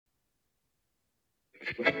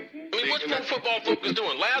I mean, what's Pro Football Focus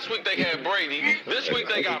doing? Last week they had Brady. This week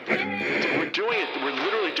they got Brady. We're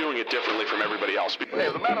literally doing it differently from everybody else.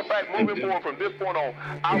 As a matter of fact, moving forward from this point on,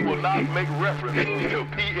 I will not make reference to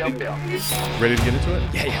PFL. Ready to get into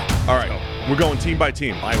it? Yeah. All right. We're going team by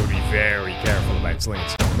team. I would be very careful about slinging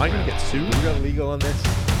stuff. Am I going to get sued? We got legal on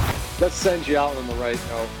this? Let's send you out on the right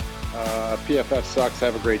note. PFF sucks.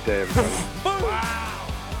 Have a great day, everybody. Wow.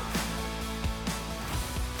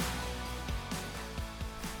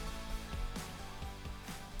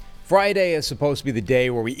 Friday is supposed to be the day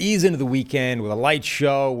where we ease into the weekend with a light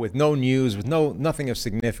show, with no news, with nothing of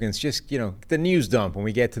significance, just, the news dump when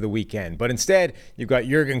we get to the weekend. But instead, you've got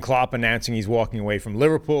Jurgen Klopp announcing he's walking away from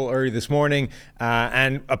Liverpool early this morning.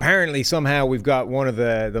 And apparently, somehow, we've got one of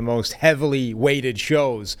the most heavily weighted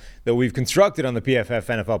shows that we've constructed on the PFF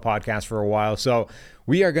NFL podcast for a while. So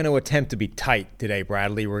we are going to attempt to be tight today,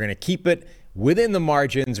 Bradley. We're going to keep it within the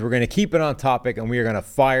margins. We're going to keep it on topic, and we are going to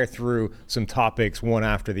fire through some topics one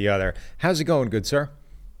after the other. How's it going, good sir?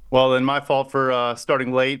 Well, then my fault for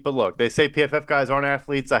starting late. But look, they say PFF guys aren't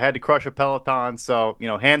athletes. I had to crush a Peloton, so,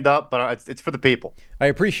 hand up, but it's for the people. I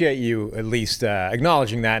appreciate you at least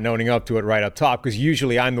acknowledging that and owning up to it right up top, because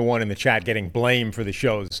usually I'm the one in the chat getting blamed for the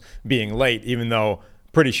shows being late, even though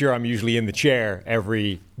pretty sure I'm usually in the chair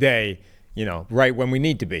every day, right when we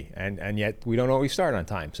need to be. And yet we don't always start on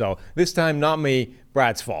time. So this time, not me,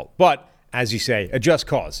 Brad's fault. But as you say, a just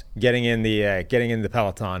cause, getting in the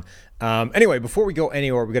Peloton. Anyway, before we go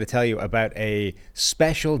anywhere, we're going to tell you about a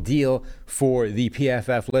special deal for the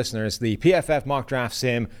PFF listeners, the PFF Mock Draft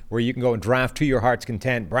Sim, where you can go and draft to your heart's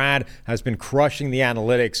content. Brad has been crushing the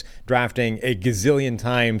analytics, drafting a gazillion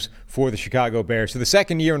times for the Chicago Bears for the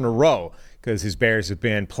second year in a row, because his Bears have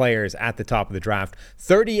been players at the top of the draft.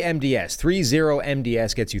 30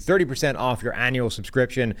 MDS gets you 30% off your annual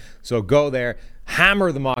subscription. So go there,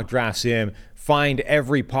 hammer the Mock Draft Sim, find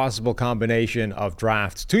every possible combination of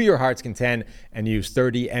drafts to your heart's content, and use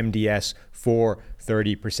 30 MDS for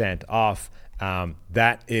 30% off.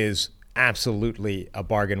 That is absolutely a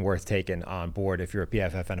bargain worth taking on board if you're a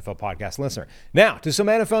PFF NFL podcast listener. Now, to some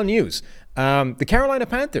NFL news. The Carolina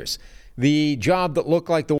Panthers, the job that looked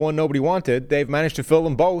like the one nobody wanted, they've managed to fill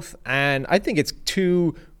them both, and I think it's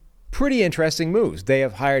two pretty interesting moves. They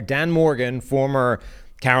have hired Dan Morgan, former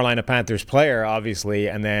Carolina Panthers player, obviously,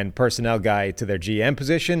 and then personnel guy to their GM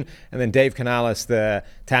position, and then Dave Canales, the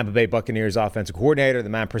Tampa Bay Buccaneers offensive coordinator, the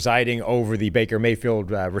man presiding over the Baker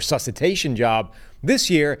Mayfield resuscitation job this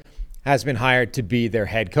year, has been hired to be their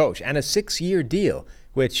head coach. And a 6-year deal,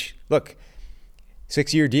 which, look,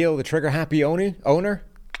 6-year deal, the trigger-happy owner,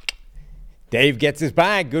 Dave gets his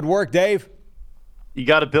bag. Good work, Dave. You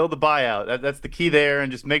got to build the buyout. That's the key there,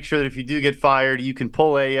 and just make sure that if you do get fired, you can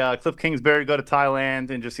pull a Cliff Kingsbury, go to Thailand,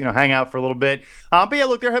 and just hang out for a little bit. But yeah,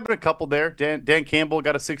 look, there have been a couple there. Dan Campbell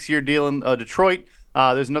got a 6-year deal in Detroit.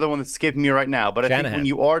 There's another one that's escaping me right now. But I think when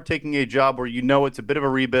you are taking a job where it's a bit of a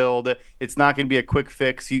rebuild, it's not going to be a quick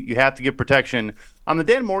fix. You have to get protection. On the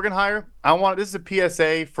Dan Morgan hire, this is a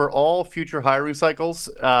PSA for all future hiring cycles.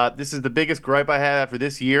 This is the biggest gripe I have after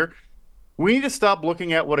this year. We need to stop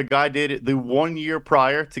looking at what a guy did the 1 year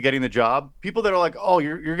prior to getting the job. People that are like, oh,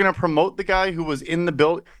 you're going to promote the guy who was in the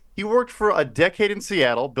build. He worked for a decade in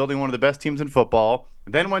Seattle, building one of the best teams in football,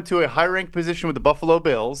 then went to a high-ranked position with the Buffalo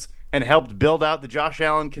Bills and helped build out the Josh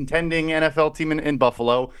Allen contending NFL team in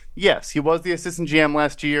Buffalo. Yes, he was the assistant GM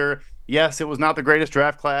last year. Yes, it was not the greatest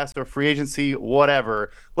draft class or free agency,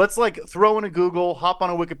 whatever. Let's throw in a Google, hop on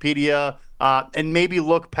a Wikipedia, and maybe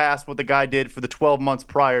look past what the guy did for the 12 months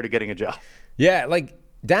prior to getting a job. Yeah,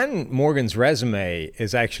 Dan Morgan's resume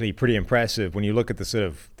is actually pretty impressive when you look at the sort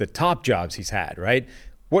of the top jobs he's had, right?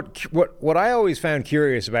 What I always found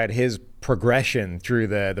curious about his progression through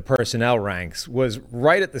the personnel ranks was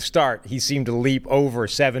right at the start, he seemed to leap over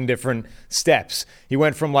 7 different steps. He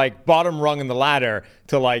went from bottom rung in the ladder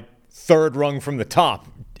to third rung from the top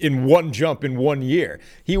in one jump in 1 year.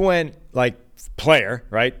 He went player,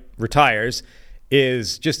 right? Retires,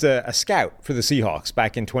 is just a scout for the Seahawks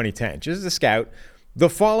back in 2010. Just a scout. The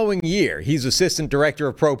following year, he's assistant director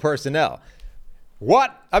of pro personnel.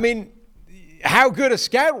 What? I mean, how good a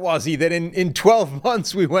scout was he that in 12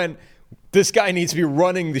 months we went, this guy needs to be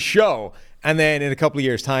running the show? And then in a couple of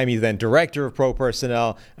years' time, he's then director of pro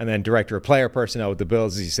personnel and then director of player personnel with the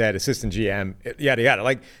Bills, as you said, assistant GM, yada,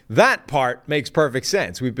 yada. That part makes perfect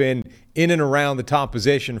sense. We've been in and around the top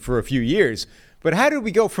position for a few years. But how did we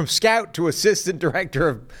go from scout to assistant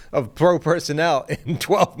director of pro personnel in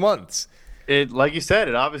 12 months? It, like you said,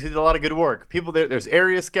 it obviously did a lot of good work. People there's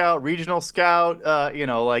area scout, regional scout.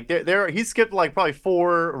 He skipped probably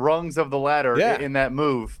 4 rungs of the ladder in that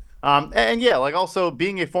move. Also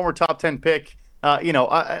being a former top 10 pick,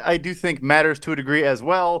 I do think matters to a degree as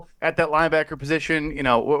well at that linebacker position,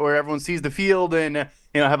 where everyone sees the field and,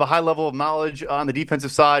 have a high level of knowledge on the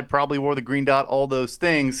defensive side, probably wore the green dot, all those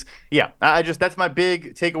things. Yeah, that's my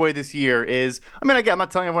big takeaway this year is, again, I'm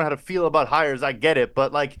not telling everyone how to feel about hires. I get it.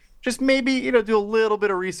 But just maybe, do a little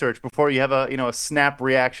bit of research before you have a snap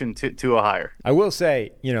reaction to a hire. I will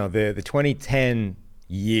say, the 2010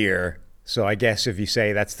 year, so I guess if you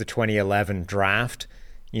say that's the 2011 draft,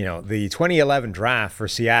 the 2011 draft for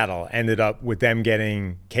Seattle ended up with them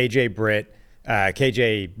getting KJ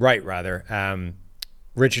Wright,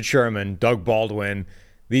 Richard Sherman, Doug Baldwin.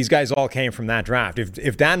 These guys all came from that draft.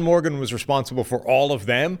 If Dan Morgan was responsible for all of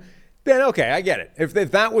them, then okay, I get it.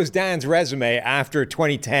 If that was Dan's resume after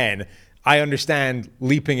 2010, I understand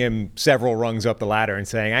leaping him several rungs up the ladder and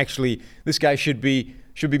saying, actually, this guy should be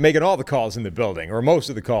making all the calls in the building, or most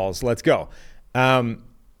of the calls. Let's go. So,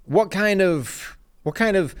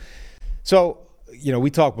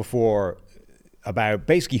 we talked before about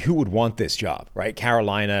basically who would want this job, right?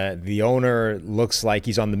 Carolina, the owner looks like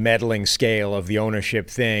he's on the meddling scale of the ownership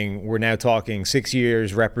thing. We're now talking 6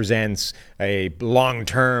 years represents a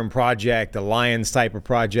long-term project, a Lions type of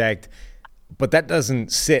project. But that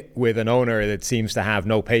doesn't sit with an owner that seems to have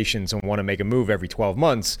no patience and want to make a move every 12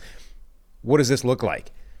 months. What does this look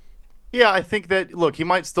like? Yeah, I think that, look, he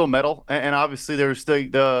might still meddle. And obviously there's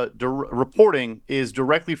the reporting is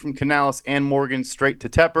directly from Canales and Morgan straight to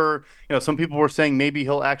Tepper. Some people were saying maybe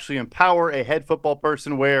he'll actually empower a head football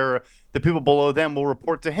person where the people below them will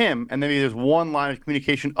report to him. And maybe there's one line of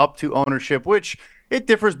communication up to ownership, which it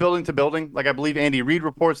differs building to building. I believe Andy Reid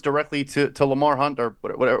reports directly to Lamar Hunt or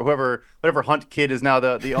whatever Hunt kid is now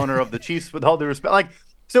the owner of the Chiefs, with all due respect.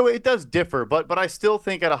 So it does differ, but I still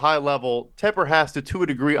think at a high level, Tepper has to a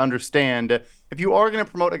degree, understand if you are going to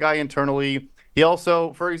promote a guy internally. He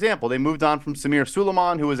also, for example, they moved on from Samir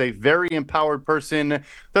Suleiman, who was a very empowered person.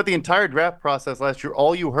 Throughout the entire draft process last year,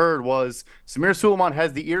 all you heard was Samir Suleiman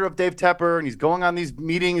has the ear of Dave Tepper, and he's going on these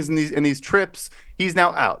meetings and these trips. He's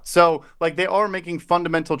now out. So, they are making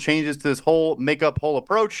fundamental changes to this whole whole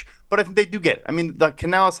approach, but I think they do get it. The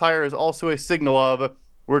Canales hire is also a signal of,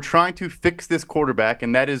 we're trying to fix this quarterback,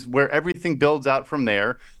 and that is where everything builds out from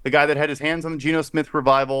there. The guy that had his hands on the Geno Smith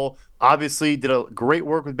revival obviously did a great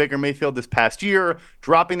work with Baker Mayfield this past year,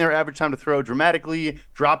 dropping their average time to throw dramatically,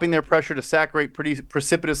 dropping their pressure to sack rate pretty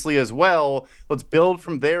precipitously as well. Let's build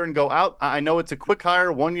from there and go out. I know it's a quick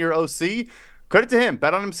hire, 1-year OC. Credit to him.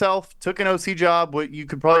 Bet on himself, took an OC job. What you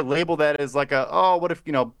could probably label that as what if,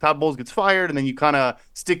 Todd Bowles gets fired and then you kind of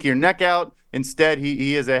stick your neck out. Instead,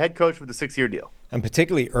 he is a head coach with a 6-year deal. And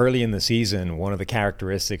particularly early in the season, one of the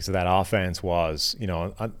characteristics of that offense was,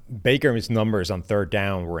 Baker's numbers on third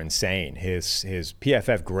down were insane. His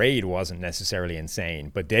PFF grade wasn't necessarily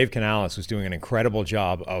insane, but Dave Canales was doing an incredible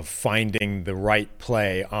job of finding the right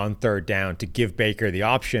play on third down to give Baker the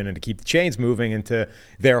option and to keep the chains moving and to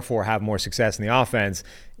therefore have more success in the offense.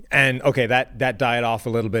 And okay, that died off a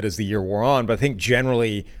little bit as the year wore on, but I think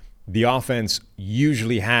generally the offense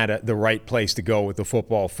usually had the right place to go with the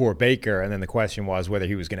football for Baker, and then the question was whether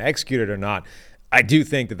he was going to execute it or not. I do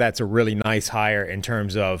think that that's a really nice hire in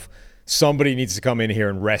terms of somebody needs to come in here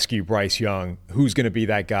and rescue Bryce Young. Who's going to be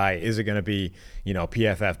that guy? Is it going to be,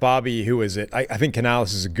 PFF Bobby? Who is it? I think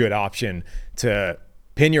Canales is a good option to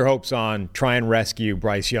pin your hopes on, try and rescue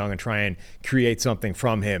Bryce Young and try and create something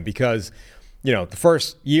from him because, the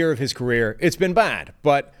first year of his career, it's been bad,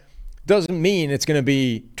 but doesn't mean it's going to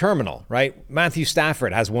be terminal, right? Matthew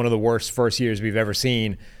Stafford has one of the worst first years we've ever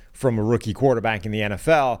seen from a rookie quarterback in the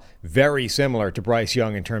NFL. Very similar to Bryce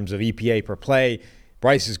Young in terms of EPA per play.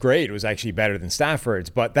 Bryce's grade was actually better than Stafford's,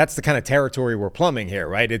 but that's the kind of territory we're plumbing here,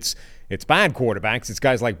 right? It's bad quarterbacks. It's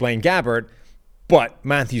guys like Blaine Gabbert, but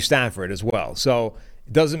Matthew Stafford as well. So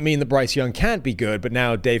it doesn't mean that Bryce Young can't be good, but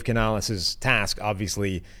now Dave Canales' task,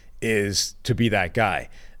 obviously, is to be that guy.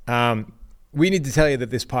 We need to tell you that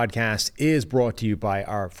this podcast is brought to you by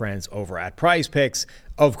our friends over at Prize Picks.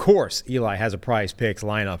 Of course, Eli has a Prize Picks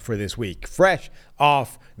lineup for this week, fresh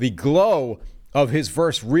off the glow of his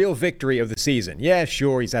first real victory of the season. Yeah,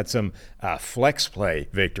 sure, he's had some flex play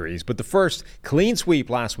victories, but the first clean sweep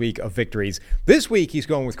last week of victories. This week, he's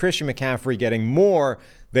going with Christian McCaffrey getting more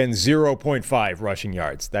than 0.5 rushing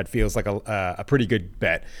yards. That feels like a pretty good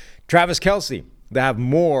bet. Travis Kelce to have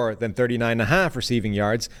more than 39.5 receiving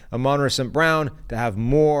yards, Amon-Ra St. Brown to have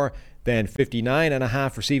more than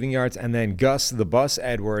 59.5 receiving yards, and then Gus the Bus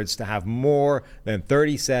Edwards to have more than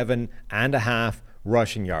 37.5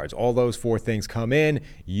 rushing yards. All those four things come in.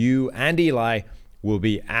 You and Eli will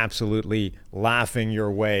be absolutely laughing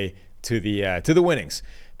your way to the winnings.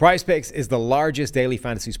 PrizePicks is the largest daily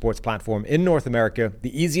fantasy sports platform in North America,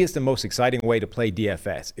 the easiest and most exciting way to play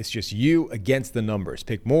DFS. It's just you against the numbers.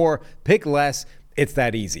 Pick more, pick less. It's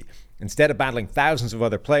that easy. Instead of battling thousands of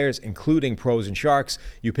other players, including pros and sharks,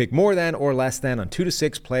 you pick more than or less than on 2 to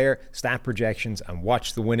 6 player stat projections and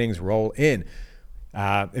watch the winnings roll in.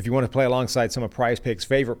 If you want to play alongside some of PrizePicks'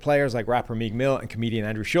 favorite players like rapper Meek Mill and comedian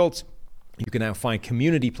Andrew Schultz, you can now find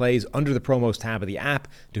community plays under the promos tab of the app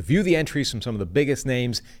to view the entries from some of the biggest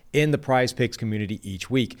names in the PrizePicks community each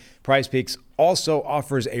week. PrizePicks also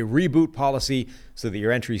offers a reboot policy so that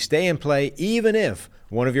your entries stay in play even if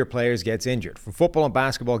one of your players gets injured. For football and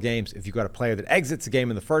basketball games, if you've got a player that exits the game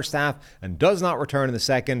in the first half and does not return in the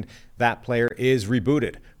second, that player is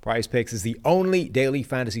rebooted. PrizePicks is the only daily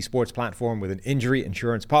fantasy sports platform with an injury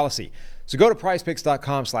insurance policy. So go to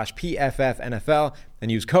prizepicks.com/PFFNFL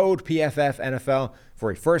and use code PFFNFL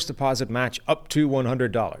for a first deposit match up to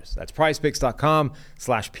 $100. That's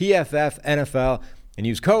prizepicks.com/PFFNFL and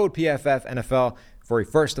use code PFFNFL for a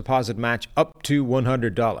first deposit match up to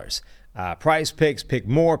 $100. PrizePicks, pick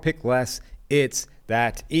more, pick less. It's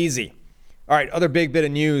that easy. All right, other big bit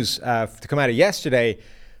of news to come out of yesterday.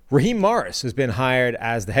 Raheem Morris has been hired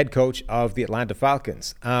as the head coach of the Atlanta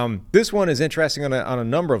Falcons. This one is interesting on a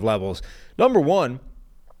number of levels. Number one,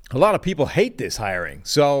 a lot of people hate this hiring.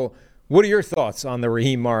 So what are your thoughts on the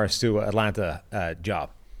Raheem Morris to Atlanta job?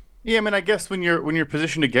 Yeah, I mean, I guess when you're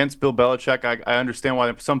positioned against Bill Belichick, I understand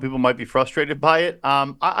why some people might be frustrated by it.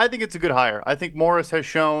 I think it's a good hire. I think Morris has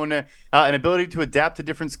shown an ability to adapt to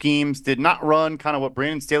different schemes, did not run kind of what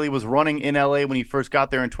Brandon Staley was running in LA when he first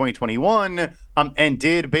got there in 2021, and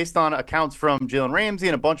did, based on accounts from Jalen Ramsey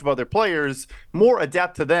and a bunch of other players, more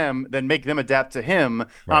adapt to them than make them adapt to him.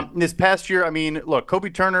 Right. This past year, I mean, look,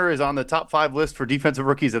 Kobe Turner is on the top 5 list for defensive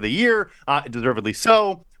rookies of the year, deservedly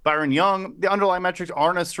so. Byron Young, the underlying metrics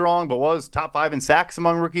aren't as strong, but was top 5 in sacks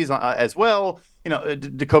among rookies as well. You know,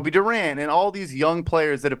 Jacoby Durant and all these young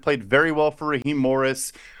players that have played very well for Raheem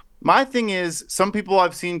Morris. My thing is, some people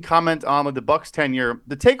I've seen comment on with the Bucs tenure,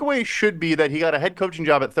 the takeaway should be that he got a head coaching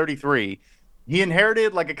job at 33. He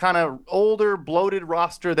inherited like a kind of older, bloated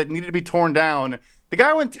roster that needed to be torn down. The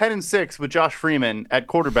guy went 10-6 with Josh Freeman at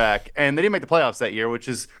quarterback, and they didn't make the playoffs that year, which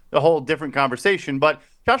is a whole different conversation. But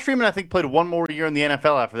Josh Freeman, I think, played one more year in the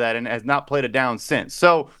NFL after that and has not played it down since.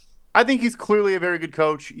 So I think he's clearly a very good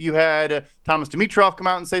coach. You had Thomas Dimitroff come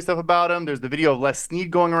out and say stuff about him. There's the video of Les Snead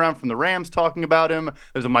going around from the Rams talking about him.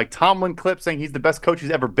 There's a Mike Tomlin clip saying he's the best coach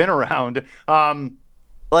he's ever been around.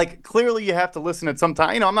 Like, clearly you have to listen at some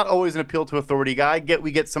time. You know, I'm not always an appeal to authority guy.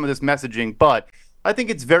 We get some of this messaging, but I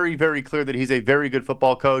think it's very, very clear that he's a very good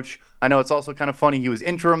football coach. I know it's also kind of funny he was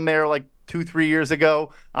interim there like 2-3 years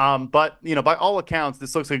ago. But, you know, by all accounts,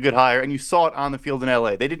 this looks like a good hire, and you saw it on the field in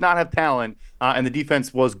LA. They did not have talent, and the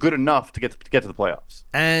defense was good enough to get to the playoffs.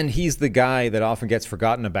 And he's the guy that often gets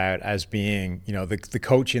forgotten about as being, you know, the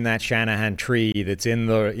coach in that Shanahan tree that's in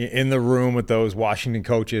the room with those Washington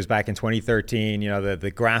coaches back in 2013, you know,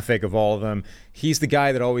 the graphic of all of them. He's the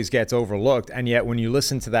guy that always gets overlooked. And yet when you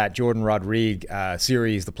listen to that Jordan Rodriguez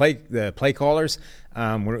series, the play callers,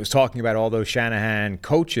 when it was talking about all those Shanahan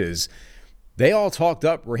coaches, they all talked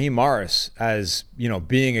up Raheem Morris as, you know,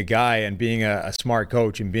 being a guy and being a smart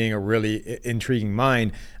coach and being a really intriguing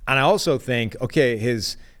mind. And I also think, okay,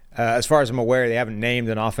 as far as I'm aware, they haven't named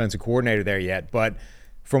an offensive coordinator there yet. But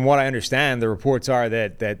from what I understand, the reports are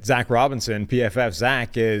that Zach Robinson, PFF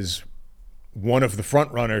Zach, is one of the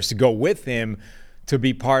front runners to go with him to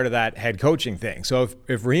be part of that head coaching thing. So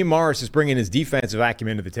if Raheem Morris is bringing his defensive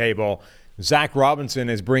acumen to the table, Zach Robinson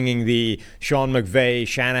is bringing the Sean McVay,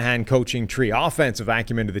 Shanahan coaching tree offensive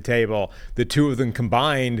acumen to the table. The two of them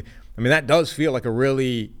combined, I mean, that does feel like a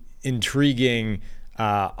really intriguing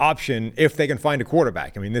option if they can find a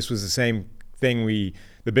quarterback. I mean, this was the same thing the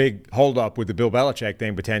big holdup with the Bill Belichick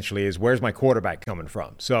thing potentially is, where's my quarterback coming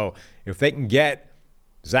from? So if they can get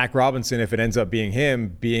Zach Robinson, if it ends up being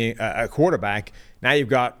him being a quarterback, now you've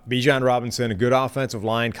got Bijan Robinson, a good offensive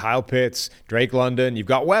line, Kyle Pitts, Drake London. You've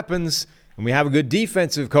got weapons, and we have a good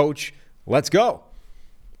defensive coach. Let's go.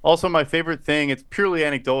 Also, my favorite thing, it's purely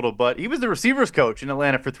anecdotal, but he was the receivers coach in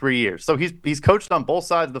Atlanta for 3 years. So he's coached on both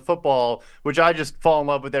sides of the football, which I just fall in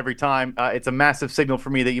love with every time. It's a massive signal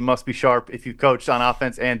for me that you must be sharp if you've coached on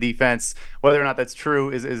offense and defense. Whether or not that's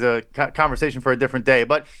true is a conversation for a different day.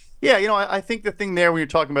 But yeah, you know, I think the thing there when you're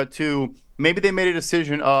talking about too, maybe they made a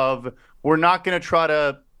decision of, we're not going to try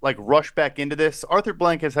to like rush back into this. Arthur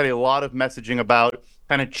Blank has had a lot of messaging about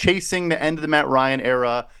kind of chasing the end of the Matt Ryan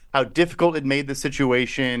era, how difficult it made the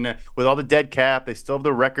situation with all the dead cap. They still have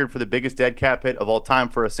the record for the biggest dead cap hit of all time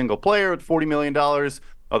for a single player at $40 million.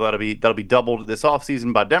 Although that'll be doubled this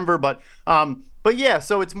offseason by Denver. But But yeah,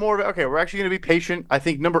 so it's more of, okay, we're actually going to be patient. I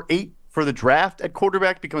think number 8 for the draft at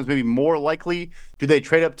quarterback becomes maybe more likely. Do they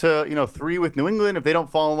trade up to, 3 with New England if they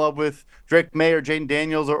don't fall in love with Drake May or Jaden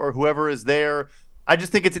Daniels or whoever is there? I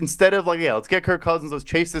just think it's instead of let's get Kirk Cousins, let's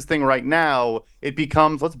chase this thing right now. It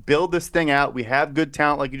becomes, let's build this thing out. We have good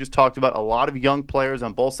talent, like you just talked about, a lot of young players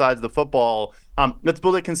on both sides of the football. Let's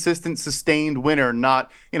build a consistent, sustained winner,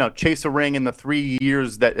 not, chase a ring in the 3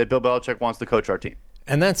 years that Bill Belichick wants to coach our team.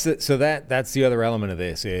 And that's the other element of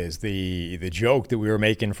this is the joke that we were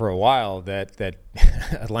making for a while that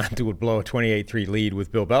Atlanta would blow a 28-3 lead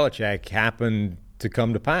with Bill Belichick happened to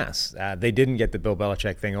come to pass. They didn't get the Bill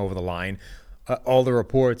Belichick thing over the line. All the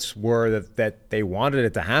reports were that they wanted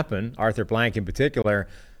it to happen. Arthur Blank in particular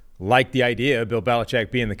liked the idea of Bill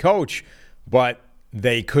Belichick being the coach, but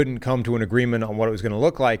they couldn't come to an agreement on what it was going to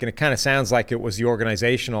look like. And it kind of sounds like it was the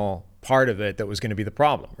organizational part of it that was going to be the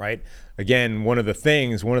problem, right? Again, one of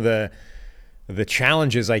the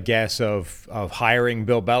challenges, I guess, of hiring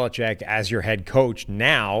Bill Belichick as your head coach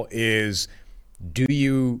now is, do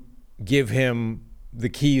you give him the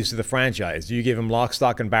keys to the franchise? Do you give him lock,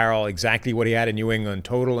 stock, and barrel, exactly what he had in New England,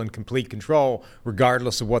 total and complete control,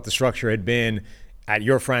 regardless of what the structure had been at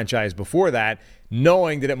your franchise before that,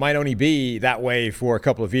 knowing that it might only be that way for a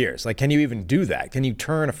couple of years? Like, can you even do that? Can you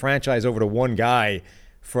turn a franchise over to one guy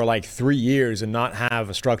for 3 years and not have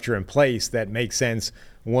a structure in place that makes sense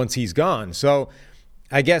once he's gone? So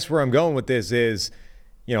I guess where I'm going with this is,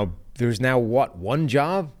 there's now one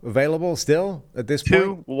job available still at this point?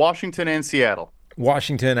 2, Washington and Seattle.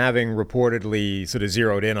 Washington having reportedly sort of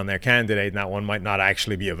zeroed in on their candidate, and that one might not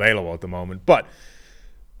actually be available at the moment. But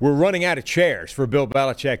we're running out of chairs for Bill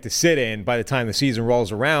Belichick to sit in by the time the season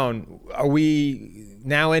rolls around. Are we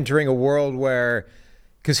now entering a world where,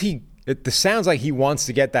 because it sounds like he wants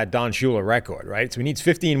to get that Don Shula record, right? So he needs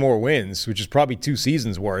 15 more wins, which is probably 2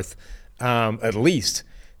 seasons worth, at least,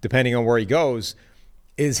 depending on where he goes.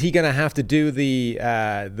 Is he going to have to do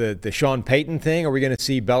the Sean Payton thing? Are we going to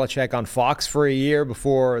see Belichick on Fox for a year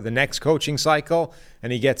before the next coaching cycle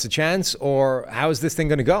and he gets a chance? Or how is this thing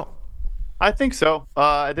going to go? I think so.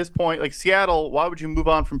 At this point, Seattle, why would you move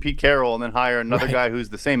on from Pete Carroll and then hire another guy who's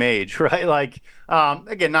the same age, right?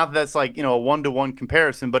 Again, not that that's a 1-to-1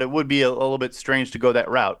 comparison, but it would be a little bit strange to go that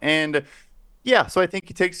route. And yeah, so I think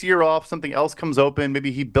he takes a year off, something else comes open,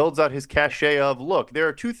 maybe he builds out his cachet of, look, there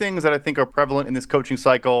are 2 things that I think are prevalent in this coaching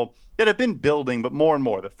cycle that have been building, but more and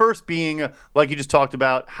more. The first being, like you just talked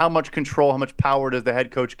about, how much control, how much power does the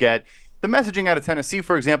head coach get? The messaging out of Tennessee,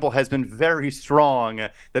 for example, has been very strong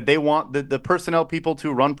that they want the personnel people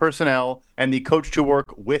to run personnel and the coach to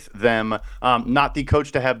work with them, not the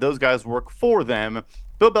coach to have those guys work for them.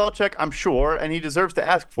 Bill Belichick, I'm sure, and he deserves to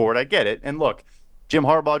ask for it. I get it. And look, Jim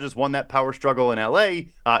Harbaugh just won that power struggle in L.A.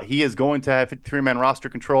 He is going to have 53-man roster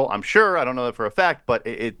control, I'm sure. I don't know that for a fact, but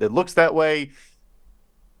it looks that way,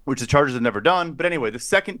 which the Chargers have never done. But anyway, the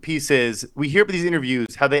second piece is we hear these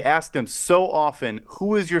interviews how they ask them so often,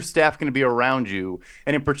 who is your staff going to be around you?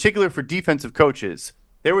 And in particular for defensive coaches,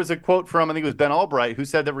 there was a quote from, I think it was Ben Albright, who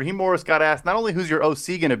said that Raheem Morris got asked not only who's your OC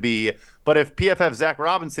going to be, but if PFF Zach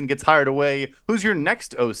Robinson gets hired away, who's your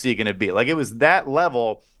next OC going to be? It was that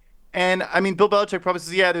level. And, Bill Belichick probably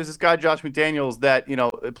says, yeah, there's this guy, Josh McDaniels, that,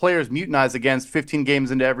 players mutinize against 15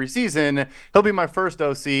 games into every season. He'll be my first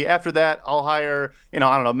OC. After that, I'll hire,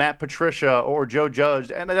 Matt Patricia or Joe Judge.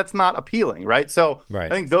 And that's not appealing, right? So I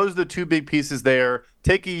think those are the 2 big pieces there.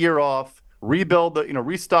 Take a year off, rebuild,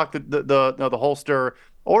 restock the holster.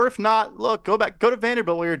 Or if not, look, go to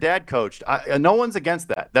Vanderbilt where your dad coached. No one's against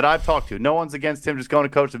that I've talked to. No one's against him just going to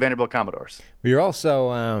coach the Vanderbilt Commodores. But you're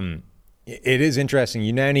also it is interesting.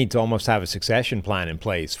 You now need to almost have a succession plan in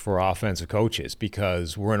place for offensive coaches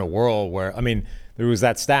because we're in a world where, there was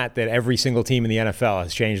that stat that every single team in the NFL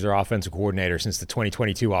has changed their offensive coordinator since the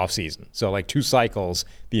 2022 offseason. So 2 cycles,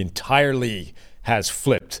 the entire league has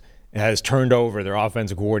flipped, has turned over their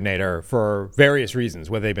offensive coordinator for various reasons,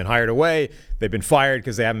 whether they've been hired away, they've been fired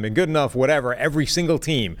because they haven't been good enough, whatever. Every single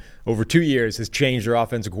team over 2 years has changed their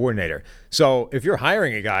offensive coordinator. So if you're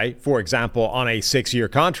hiring a guy, for example, on a 6-year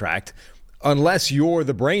contract, unless you're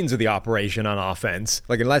the brains of the operation on offense,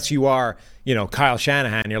 unless you are, Kyle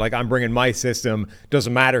Shanahan, you're I'm bringing my system,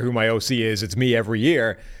 doesn't matter who my OC is, it's me every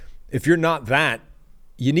year. If you're not that,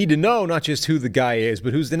 you need to know not just who the guy is,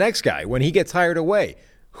 but who's the next guy. When he gets hired away,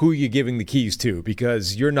 who are you giving the keys to?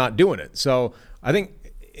 Because you're not doing it. So I think,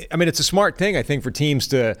 it's a smart thing, I think, for teams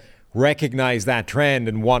to recognize that trend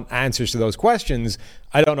and want answers to those questions.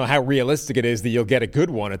 I don't know how realistic it is that you'll get a good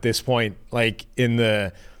one at this point, in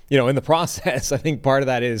the process. I think part of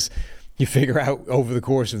that is you figure out over the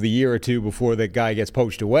course of the year or 2 before the guy gets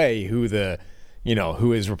poached away who the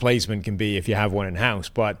who his replacement can be if you have one in house.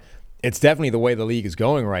 But it's definitely the way the league is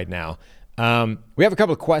going right now. We have a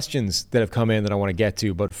couple of questions that have come in that I want to get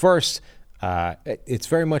to. But first, it's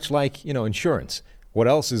very much like, insurance. What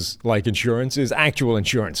else is like insurance is actual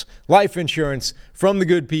insurance. Life insurance from the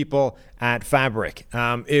good people at Fabric.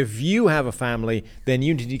 If you have a family, then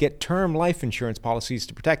you need to get term life insurance policies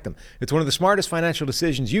to protect them. It's one of the smartest financial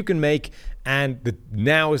decisions you can make, and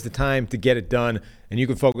now is the time to get it done, and you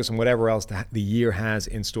can focus on whatever else the year has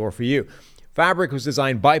in store for you. Fabric was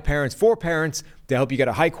designed by parents for parents to help you get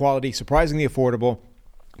a high-quality, surprisingly affordable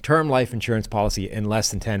term life insurance policy in less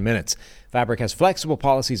than 10 minutes. Fabric has flexible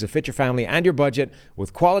policies that fit your family and your budget,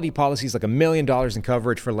 with quality policies like $1 million in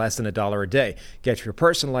coverage for less than $1 a day. Get your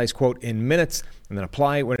personalized quote in minutes and then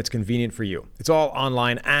apply when it's convenient for you. It's all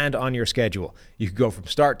online and on your schedule. You can go from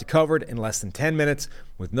start to covered in less than 10 minutes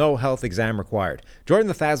with no health exam required. Join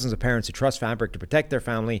the thousands of parents who trust Fabric to protect their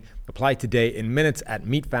family. Apply today in minutes at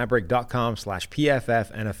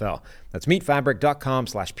meetfabric.com/PFFNFL. That's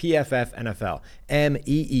meetfabric.com/PFFNFL.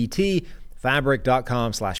 MEET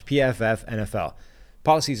fabric.com/PFFNFL.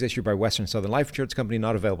 Policies issued by Western Southern Life Insurance Company,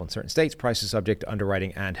 not available in certain states. Prices subject to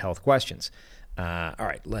underwriting and health questions. All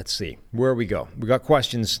right, let's see where we go. We got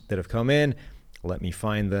questions that have come in. Let me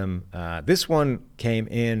find them. This one came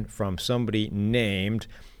in from somebody named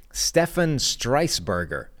Stefan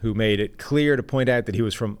Streisberger, who made it clear to point out that he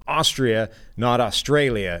was from Austria, not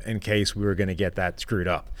Australia, in case we were going to get that screwed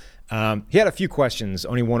up. He had a few questions,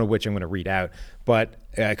 only one of which I'm going to read out, but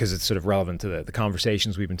because it's sort of relevant to the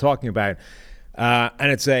conversations we've been talking about.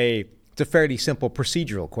 And it's a fairly simple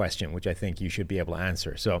procedural question, which I think you should be able to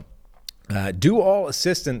answer. So, do all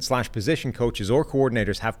assistant/position coaches or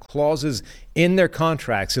coordinators have clauses in their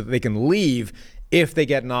contracts so that they can leave if they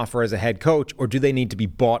get an offer as a head coach, or do they need to be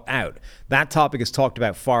bought out? That topic is talked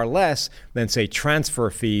about far less than, say, transfer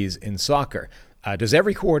fees in soccer. Does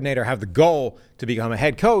every coordinator have the goal to become a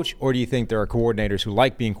head coach, or do you think there are coordinators who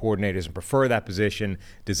like being coordinators and prefer that position,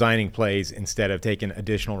 designing plays instead of taking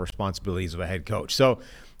additional responsibilities of a head coach? So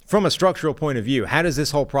from a structural point of view, how does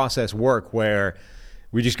this whole process work where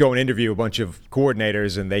we just go and interview a bunch of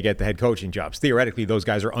coordinators and they get the head coaching jobs? Theoretically, those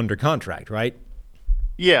guys are under contract, right?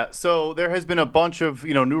 Yeah, so there has been a bunch of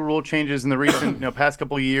new rule changes in the recent past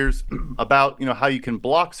couple of years about how you can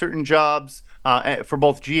block certain jobs for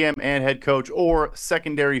both GM and head coach, or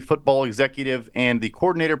secondary football executive and the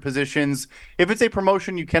coordinator positions. If it's a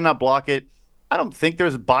promotion, you cannot block it. I don't think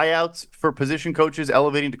there's buyouts for position coaches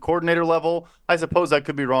elevating to coordinator level. I suppose I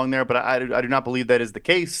could be wrong there, but I do not believe that is the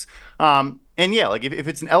case. And yeah, like if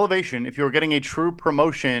it's an elevation, if you're getting a true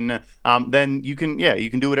promotion, then you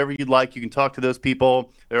can do whatever you'd like. You can talk to those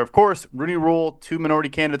people. There are, of course, Rooney Rule, 2 minority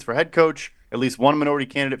candidates for head coach, at least 1 minority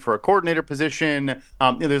candidate for a coordinator position.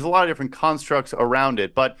 There's a lot of different constructs around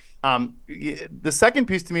it. But the second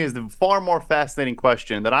piece to me is the far more fascinating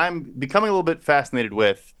question that I'm becoming a little bit fascinated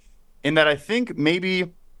with, in that I think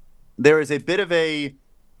maybe there is a bit of a,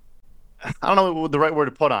 I don't know what the right word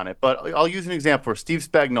to put on it, but I'll use an example for Steve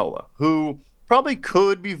Spagnuolo, who probably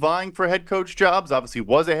could be vying for head coach jobs. Obviously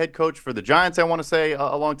was a head coach for the Giants, I want to say,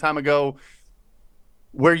 a long time ago,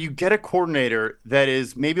 where you get a coordinator that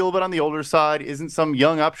is maybe a little bit on the older side, isn't some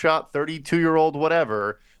young upshot, 32-year-old,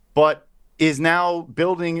 whatever, but is now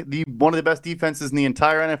building one of the best defenses in the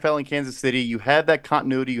entire NFL in Kansas City. You have that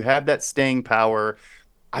continuity, you have that staying power.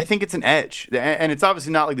 I think it's an edge, and it's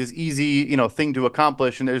obviously not like this easy, thing to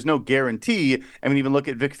accomplish, and there's no guarantee. I mean, even look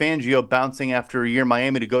at Vic Fangio bouncing after a year in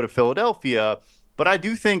Miami to go to Philadelphia. But I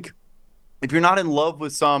do think if you're not in love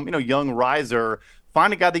with some, young riser,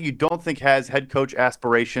 find a guy that you don't think has head coach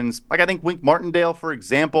aspirations. Like I think Wink Martindale, for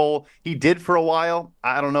example, he did for a while.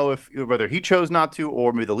 I don't know whether he chose not to,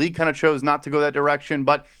 or maybe the league kind of chose not to go that direction,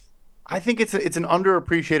 but I think it's an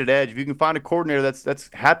underappreciated edge. If you can find a coordinator that's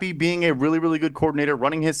happy being a really, really good coordinator,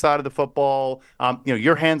 running his side of the football,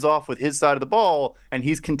 you're hands off with his side of the ball, and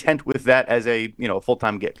he's content with that as a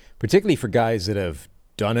full-time gig. Particularly for guys that have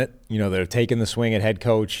done it, that have taken the swing at head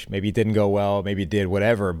coach. Maybe it didn't go well, maybe it did,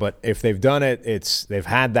 whatever. But if they've done it, they've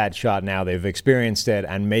had that shot now, they've experienced it,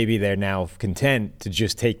 and maybe they're now content to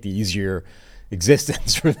just take the easier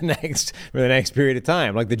existence for the next period of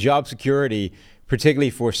time. Like the job security, particularly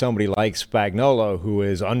for somebody like Spagnuolo, who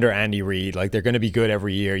is under Andy Reid, like they're going to be good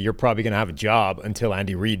every year. You're probably going to have a job until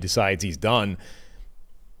Andy Reid decides he's done.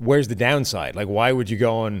 Where's the downside? Like, why would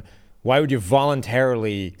you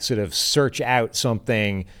voluntarily sort of search out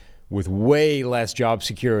something with way less job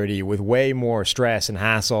security, with way more stress and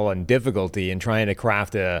hassle and difficulty in trying to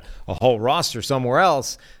craft a whole roster somewhere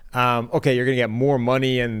else? Okay, you're going to get more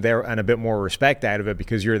money and a bit more respect out of it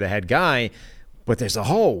because you're the head guy. But there's a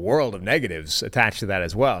whole world of negatives attached to that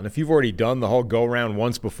as well. And if you've already done the whole go-round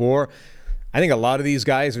once before, I think a lot of these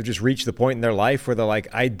guys have just reached the point in their life where they're like,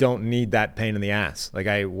 I don't need that pain in the ass. Like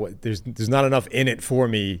there's not enough in it for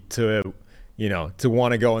me to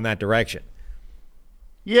want to go in that direction.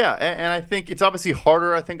 Yeah, and I think it's obviously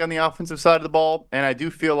harder, I think, on the offensive side of the ball. And I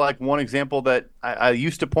do feel like one example that I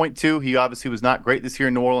used to point to, he obviously was not great this year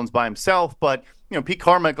in New Orleans by himself, but Pete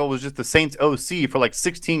Carmichael was just the Saints OC for like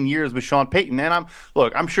 16 years with Sean Payton. And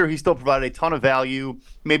I'm sure he still provided a ton of value,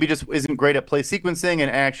 maybe just isn't great at play sequencing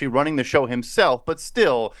and actually running the show himself. But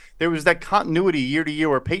still, there was that continuity year to year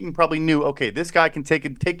where Payton probably knew, okay, this guy can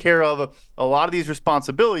take care of a lot of these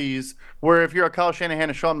responsibilities, where if you're a Kyle Shanahan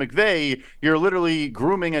and Sean McVay, you're literally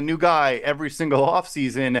grooming a new guy every single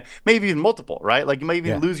offseason, maybe even multiple, right? Like you might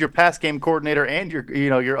even lose your pass game coordinator and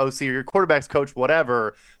your OC or your quarterback's coach,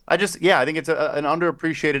 whatever. I think it's an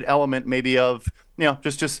underappreciated element maybe of,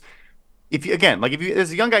 just if you, again, like if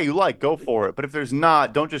there's a young guy you like, go for it. But if there's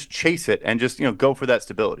not, don't just chase it and just, go for that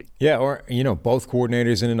stability. Yeah. Or, both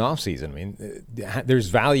coordinators in an offseason. I mean, there's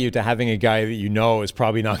value to having a guy that is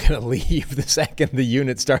probably not going to leave the second the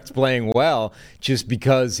unit starts playing well, just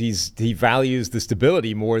because he values the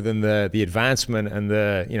stability more than the advancement and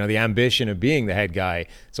the ambition of being the head guy.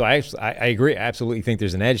 So I agree. I absolutely think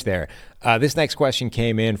there's an edge there. This next question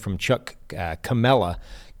came in from Chuck Camella.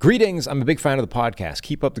 Greetings. I'm a big fan of the podcast.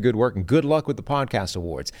 Keep up the good work and good luck with the podcast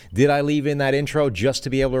awards. Did I leave in that intro just to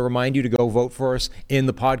be able to remind you to go vote for us in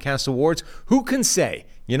the podcast awards? Who can say?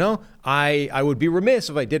 I would be remiss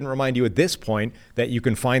if I didn't remind you at this point that you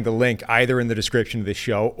can find the link either in the description of this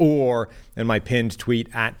show or in my pinned tweet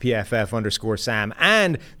at PFF_Sam,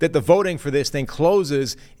 and that the voting for this thing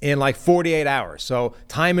closes in like 48 hours. So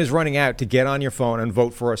time is running out to get on your phone and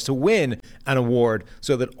vote for us to win an award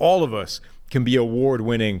so that all of us can be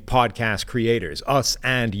award-winning podcast creators, us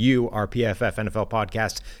and you, our PFF NFL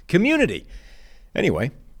podcast community.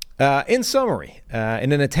 Anyway, in summary,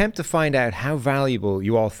 in an attempt to find out how valuable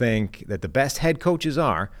you all think that the best head coaches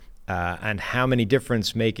are and how many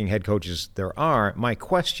difference-making head coaches there are, my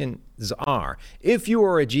questions are, if you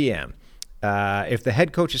were a GM, if the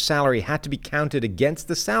head coach's salary had to be counted against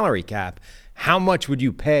the salary cap, how much would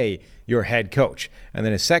you pay your head coach? And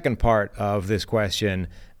then a second part of this question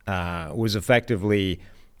was effectively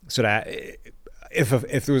sort of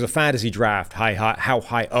if there was a fantasy draft, how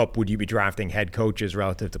high up would you be drafting head coaches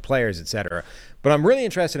relative to players, et cetera? But I'm really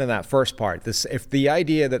interested in that first part. If the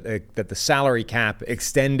idea that the salary cap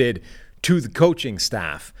extended to the coaching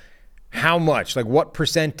staff, how much, like what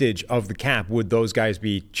percentage of the cap would those guys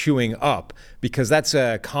be chewing up? Because that's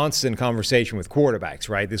a constant conversation with quarterbacks,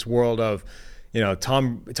 right? This world of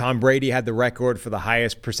Tom Brady had the record for the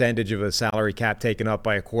highest percentage of a salary cap taken up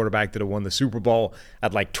by a quarterback that had won the Super Bowl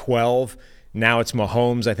at like 12. Now it's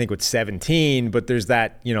Mahomes, I think, with 17. But there's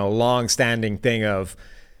that, long-standing thing of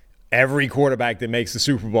every quarterback that makes the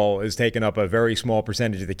Super Bowl is taking up a very small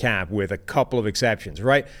percentage of the cap, with a couple of exceptions,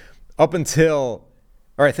 right? Up until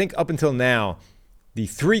now, the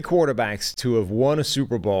three quarterbacks to have won a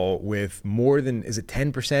Super Bowl with more than,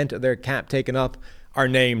 10% of their cap taken up are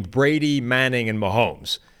named Brady, Manning, and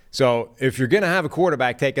Mahomes. So if you're going to have a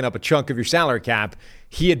quarterback taking up a chunk of your salary cap,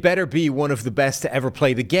 he had better be one of the best to ever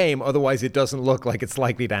play the game. Otherwise, it doesn't look like it's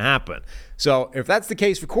likely to happen. So if that's the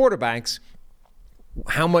case for quarterbacks,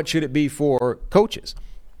 how much should it be for coaches?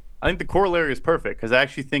 I think the corollary is perfect, because I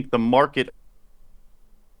actually think the market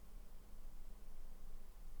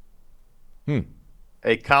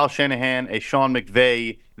a Kyle Shanahan, a Sean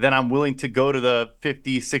McVay, then I'm willing to go to the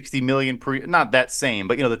 50, 60 million per, not that same,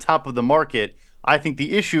 but the top of the market. I think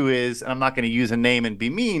the issue is, and I'm not going to use a name and be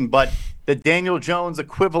mean, but the Daniel Jones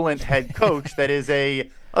equivalent head coach that is a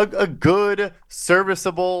good,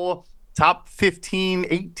 serviceable, top 15,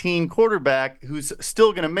 18 quarterback who's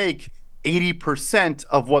still going to make 80%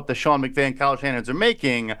 of what the Sean McVay and Kyle Shanahan's are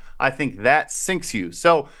making. I think that sinks you.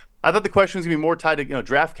 So I thought the question was going to be more tied to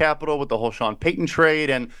draft capital with the whole Sean Payton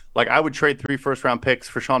trade, and like I would trade 3 first-round picks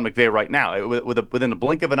for Sean McVay right now within a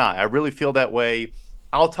blink of an eye. I really feel that way.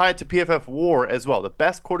 I'll tie it to PFF WAR as well. The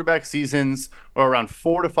best quarterback seasons are around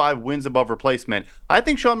 4 to 5 wins above replacement. I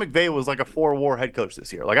think Sean McVay was like a 4 WAR head coach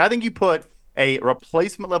this year. Like I think you put a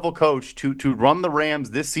replacement level coach to run the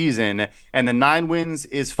Rams this season, and the 9 wins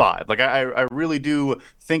is 5. Like I really do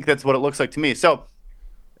think that's what it looks like to me. So.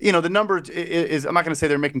 The number is, I'm not going to say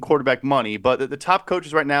they're making quarterback money, but the top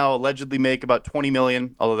coaches right now allegedly make about $20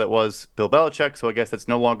 million, although that was Bill Belichick, so I guess that's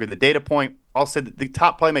no longer the data point. I'll say that the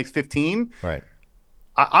top probably makes 15. Right.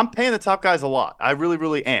 I'm paying the top guys a lot. I really,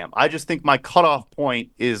 really am. I just think my cutoff point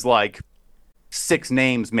is like 6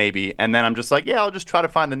 names maybe, and then I'm just like, yeah, I'll just try to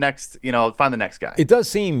find the next guy. It does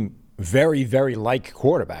seem very, very like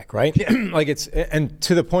quarterback, right? Yeah. Like and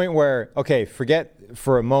to the point where, okay, forget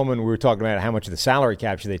for a moment we were talking about how much of the salary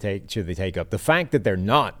cap should they take up. The fact that they're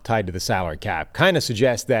not tied to the salary cap kind of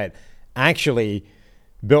suggests that actually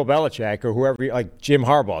Bill Belichick or whoever, like Jim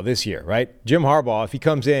Harbaugh this year, right? Jim Harbaugh, if he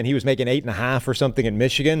comes in, he was making 8.5 or something in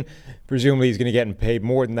Michigan. Presumably he's going to get paid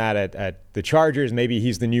more than that at the Chargers. Maybe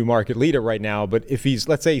he's the new market leader right now. But if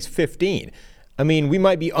let's say he's 15, I mean, we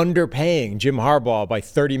might be underpaying Jim Harbaugh by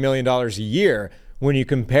 $30 million a year when you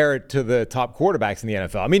compare it to the top quarterbacks in the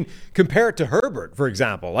NFL. I mean, compare it to Herbert, for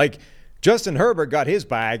example. Like, Justin Herbert got his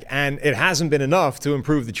bag, and it hasn't been enough to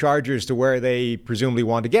improve the Chargers to where they presumably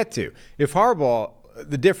want to get to. If Harbaugh,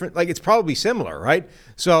 it's probably similar, right?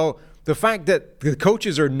 So the fact that the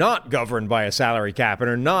coaches are not governed by a salary cap and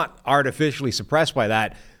are not artificially suppressed by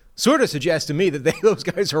that sort of suggests to me that those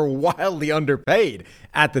guys are wildly underpaid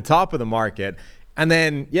at the top of the market. And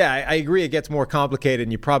then, yeah, I agree it gets more complicated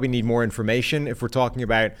and you probably need more information if we're talking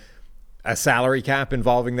about a salary cap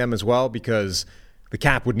involving them as well, because the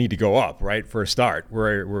cap would need to go up, right, for a start.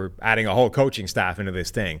 We're adding a whole coaching staff into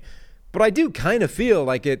this thing. But I do kind of feel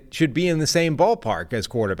like it should be in the same ballpark as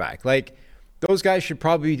quarterback. Like, those guys should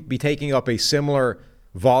probably be taking up a similar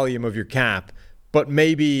volume of your cap, but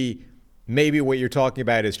maybe what you're talking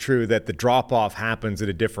about is true, that the drop-off happens at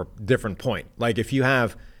a different point. Like, if you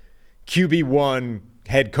have QB1,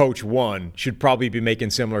 head coach 1 should probably be making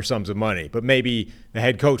similar sums of money, but maybe the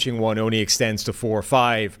head coaching one only extends to 4 or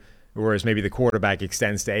 5, whereas maybe the quarterback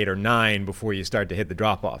extends to 8 or 9 before you start to hit the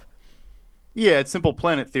drop-off. Yeah, it's simple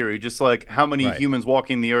planet theory. Just like how many humans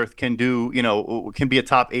walking the earth can be a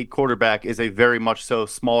top 8 quarterback is a very much so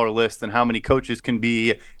smaller list than how many coaches can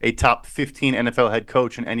be a top 15 NFL head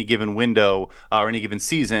coach in any given window or any given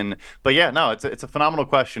season. But yeah, no, it's a phenomenal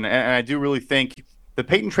question. And I do really think the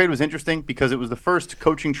Peyton trade was interesting because it was the first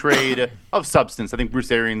coaching trade of substance. I think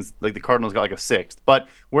Bruce Arians, like the Cardinals, got like a 6th, but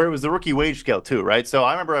where it was the rookie wage scale too, right? So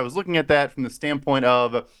I remember I was looking at that from the standpoint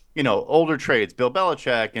of, older trades, Bill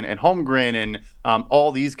Belichick and Holmgren and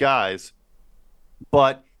all these guys.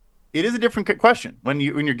 But it is a different question when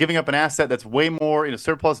you're giving up an asset that's way more in a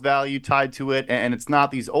surplus value tied to it, and it's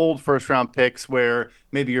not these old first-round picks where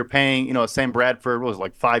maybe you're paying, Sam Bradford, what was it,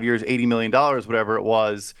 like 5 years, $80 million, whatever it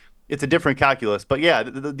was. It's a different calculus. But yeah,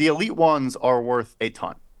 the elite ones are worth a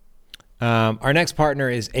ton. Our next partner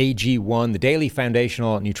is AG1, the daily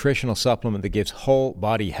foundational nutritional supplement that gives whole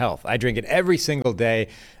body health. I drink it every single day.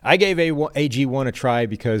 I gave AG1 a try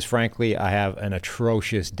because, frankly, I have an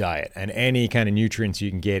atrocious diet. And any kind of nutrients you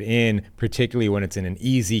can get in, particularly when it's in an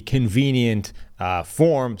easy, convenient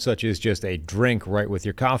form, such as just a drink right with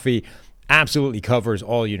your coffee, absolutely covers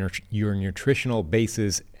all your nutritional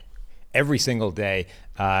bases every single day.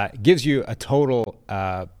 Gives you a total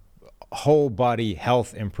whole body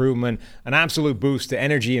health improvement, an absolute boost to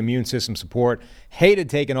energy, immune system support. Hated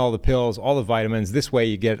taking all the pills, all the vitamins. This way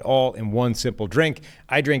you get it all in one simple drink.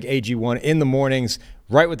 I drink AG1 in the mornings,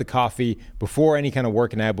 right with the coffee, before any kind of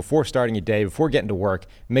working out, before starting your day, before getting to work.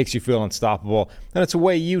 It makes you feel unstoppable. And it's a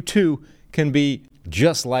way you too can be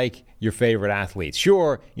just like your favorite athletes.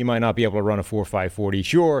 Sure, you might not be able to run a 4.5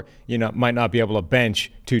 Sure, you might not be able to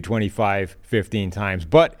bench 225 15 times,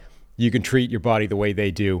 but you can treat your body the way they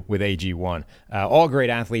do with AG1. All great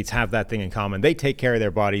athletes have that thing in common. They take care of their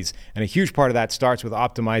bodies, and a huge part of that starts with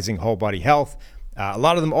optimizing whole body health. A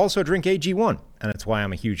lot of them also drink AG1, and that's why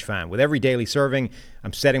I'm a huge fan. With every daily serving,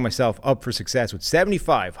 I'm setting myself up for success with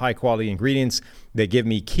 75 high-quality ingredients that give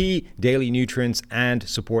me key daily nutrients and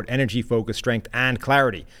support energy, focus, strength, and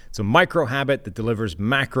clarity. It's a micro habit that delivers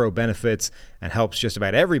macro benefits and helps just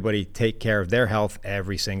about everybody take care of their health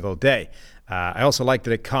every single day. I also like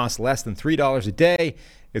that it costs less than $3 a day.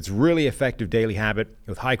 It's really effective daily habit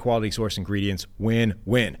with high-quality source ingredients.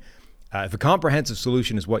 Win-win. If a comprehensive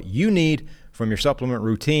solution is what you need from your supplement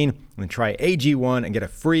routine, then try AG1 and get a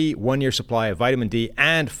free 1-year supply of vitamin D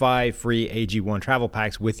and 5 free AG1 travel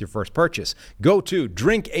packs with your first purchase. Go to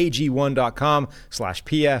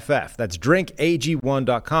drinkag1.com/PFF. That's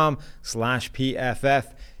drinkag1.com/PFF.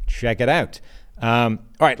 Check it out. All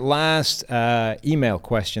right, last email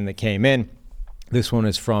question that came in. This one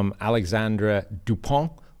is from Alexandra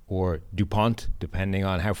Dupont, or Dupont, depending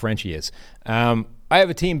on how French he is. I have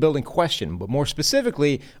a team building question, but more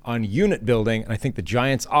specifically on unit building, and I think the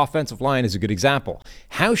Giants' offensive line is a good example.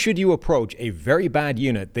 How should you approach a very bad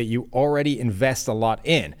unit that you already invest a lot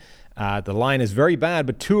in? The line is very bad,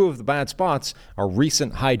 but 2 of the bad spots are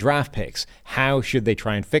recent high draft picks. How should they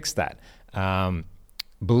try and fix that?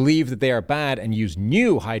 Believe that they are bad and use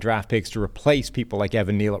new high draft picks to replace people like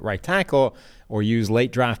Evan Neal at right tackle, or use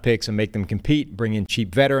late draft picks and make them compete, bring in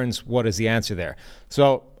cheap veterans. What is the answer there?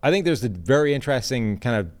 So I think there's a very interesting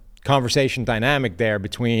kind of conversation dynamic there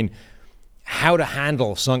between how to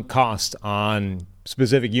handle sunk cost on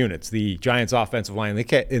specific units, the Giants offensive line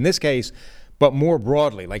in this case, but more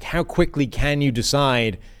broadly, like how quickly can you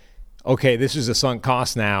decide, okay, this is a sunk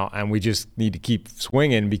cost now and we just need to keep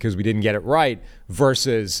swinging because we didn't get it right,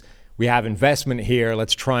 versus we have investment here,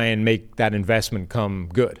 let's try and make that investment come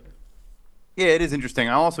good. Yeah, it is interesting.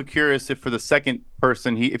 I'm also curious if for the second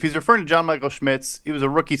person, if he's referring to John Michael Schmitz, he was a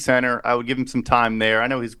rookie center. I would give him some time there. I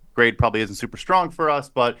know his grade probably isn't super strong for us,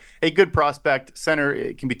 but a good prospect. Center,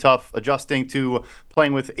 it can be tough adjusting to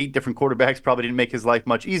playing with 8 different quarterbacks. Probably didn't make his life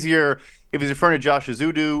much easier. If he's referring to Josh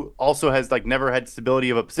Azudu, also has never had stability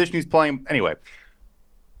of a position he's playing. Anyway,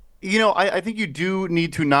 I think you do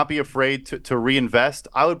need to not be afraid to reinvest.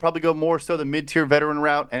 I would probably go more so the mid-tier veteran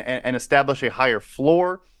route and establish a higher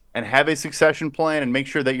floor and have a succession plan and make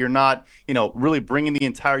sure that you're not, really bringing the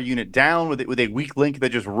entire unit down with a weak link that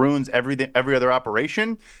just ruins every other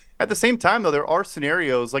operation. At the same time, though, there are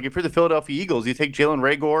scenarios like if you're the Philadelphia Eagles, you take Jalen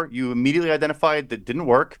Reagor, you immediately identify that didn't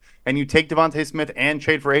work, and you take Devontae Smith and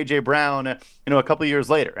trade for A.J. Brown, a couple of years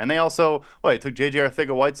later. And they also, took J.J.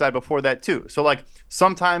 Arcega-Whiteside before that too. So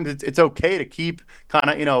sometimes it's okay to keep kind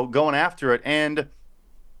of, going after it. And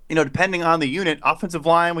depending on the unit, offensive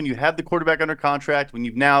line, when you have the quarterback under contract, when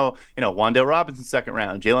you've now, Wan'Dale Robinson second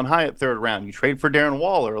round, Jalen Hyatt third round, you trade for Darren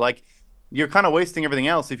Waller, you're kind of wasting everything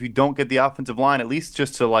else if you don't get the offensive line, at least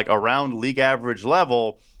just to around league average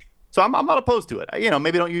level. So I'm not opposed to it.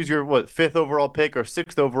 Maybe don't use your 5th overall pick or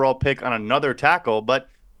 6th overall pick on another tackle, but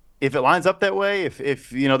if it lines up that way, if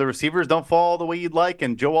the receivers don't fall the way you'd like,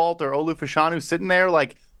 and Joe Alt or Olu Fashanu's sitting there,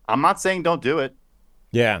 I'm not saying don't do it.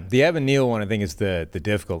 Yeah, the Evan Neal one, I think, is the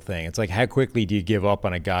difficult thing. It's how quickly do you give up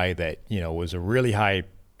on a guy that, was a really high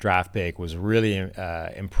draft pick, was a really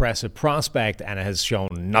impressive prospect, and has shown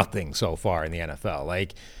nothing so far in the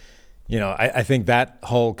NFL? I think that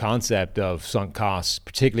whole concept of sunk costs,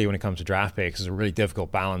 particularly when it comes to draft picks, is a really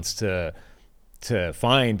difficult balance to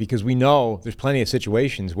find, because we know there's plenty of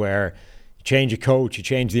situations where you change a coach, you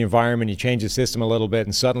change the environment, you change the system a little bit,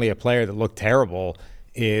 and suddenly a player that looked terrible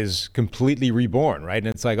is completely reborn, right? And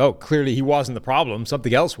it's clearly he wasn't the problem,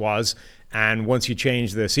 something else was, and once you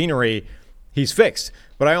change the scenery, he's fixed.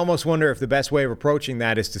 But I almost wonder if the best way of approaching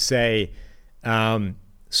that is to say,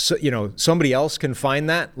 somebody else can find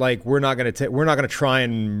that. We're not going to try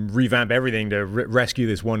and revamp everything to rescue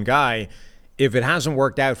this one guy. If it hasn't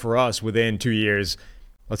worked out for us within 2 years,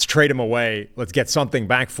 let's trade him away. Let's get something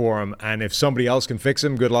back for him. And if somebody else can fix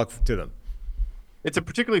him, good luck to them. It's a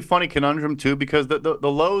particularly funny conundrum, too, because the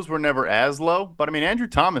lows were never as low. But, Andrew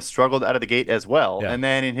Thomas struggled out of the gate as well. Yeah. And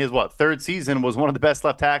then in his, third season was one of the best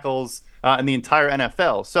left tackles in the entire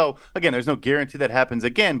NFL. So, again, there's no guarantee that happens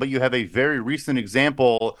again, but you have a very recent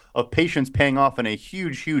example of patience paying off in a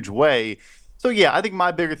huge, huge way. So, yeah, I think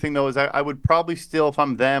my bigger thing, though, is I would probably still, if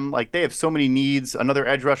I'm them, they have so many needs, another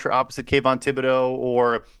edge rusher opposite Kayvon Thibodeau,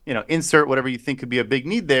 or, insert whatever you think could be a big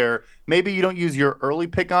need there. Maybe you don't use your early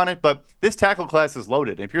pick on it, but this tackle class is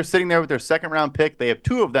loaded. If you're sitting there with their second-round pick, they have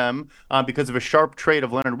 2 of them because of a sharp trade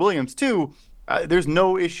of Leonard Williams, too. There's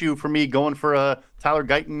no issue for me going for a Tyler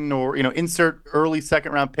Guyton or, insert early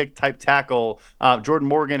second-round pick type tackle, Jordan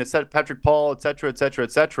Morgan, Patrick Paul, et cetera, et cetera,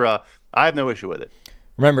 et cetera. I have no issue with it.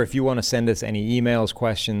 Remember, if you want to send us any emails,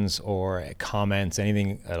 questions, or comments,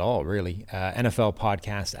 anything at all, really,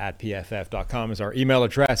 NFLpodcast@pff.com is our email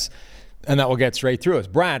address, and that will get straight through us.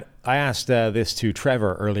 Brad, I asked this to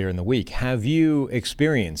Trevor earlier in the week. Have you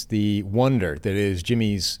experienced the wonder that is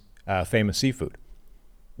Jimmy's famous seafood?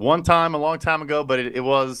 One time, a long time ago, but it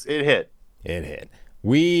hit. It hit.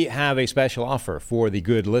 We have a special offer for the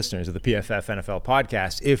good listeners of the PFF NFL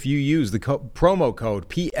podcast. If you use the promo code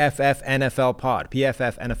PFFNFLPod,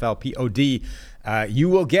 PFFNFLPOD, you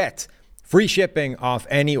will get free shipping off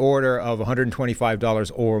any order of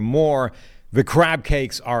 $125 or more. The crab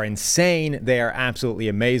cakes are insane. They are absolutely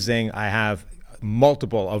amazing. I have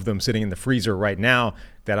multiple of them sitting in the freezer right now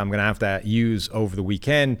that I'm going to have to use over the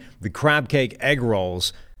weekend. The crab cake egg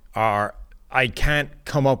rolls are... I can't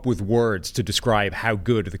come up with words to describe how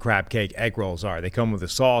good the crab cake egg rolls are. They come with a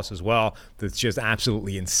sauce as well that's just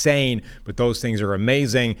absolutely insane, but those things are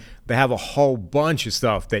amazing. They have a whole bunch of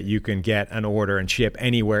stuff that you can get and order and ship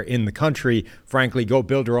anywhere in the country. Frankly, go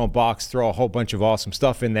build your own box, throw a whole bunch of awesome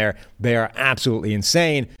stuff in there. They are absolutely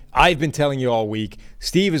insane. I've been telling you all week.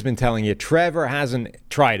 Steve has been telling you. Trevor hasn't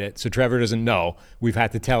tried it, so Trevor doesn't know. We've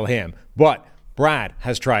had to tell him. But Brad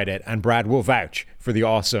has tried it, and Brad will vouch for the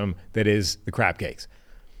awesome that is the crab cakes.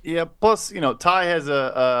 Yeah, plus, Ty has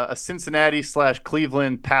a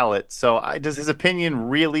Cincinnati/Cleveland palate, so does his opinion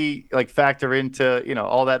really factor into,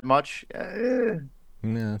 all that much?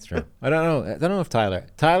 No, that's true. I don't know. I don't know if Tyler,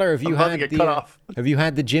 have you about to had get cut off. Have you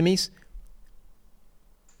had the Jimmy's?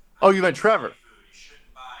 Oh, you meant Trevor.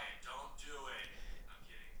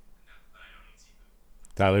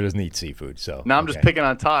 Tyler doesn't eat seafood, so. Now I'm just picking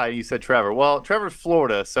on Ty. You said Trevor. Well, Trevor's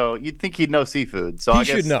Florida, so you'd think he'd know seafood. So I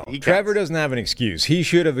guess should know. Trevor doesn't have an excuse. He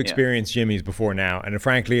should have experienced Jimmy's before now, and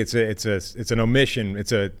frankly, it's an omission.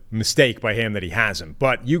 It's a mistake by him that he hasn't.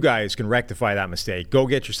 But you guys can rectify that mistake. Go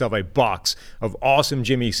get yourself a box of awesome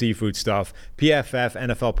Jimmy seafood stuff. PFF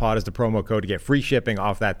NFL Pod is the promo code to get free shipping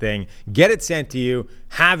off that thing. Get it sent to you.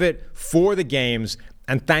 Have it for the games.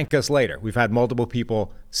 And thank us later. We've had multiple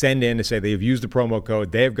people send in to say they've used the promo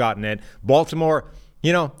code. They've gotten it. Baltimore,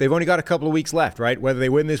 they've only got a couple of weeks left, right? Whether they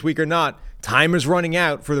win this week or not, time is running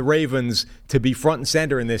out for the Ravens to be front and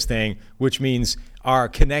center in this thing, which means our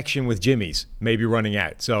connection with Jimmy's may be running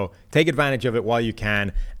out. So take advantage of it while you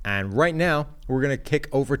can. And right now, we're going to kick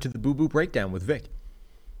over to the Boo Boo Breakdown with Vic.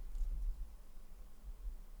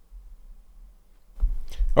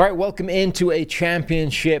 All right, welcome into a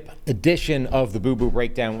championship edition of the Boo Boo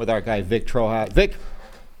Breakdown with our guy Vic Trohat. Vic,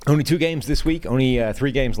 only 2 games this week, only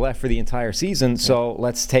 3 games left for the entire season, so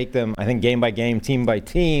let's take them, I think, game by game, team by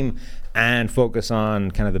team, and focus on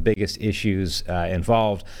kind of the biggest issues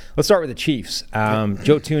involved. Let's start with the Chiefs.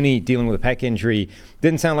 Joe Thuney dealing with a pec injury.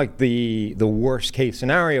 Didn't sound like the worst case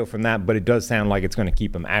scenario from that, but it does sound like it's going to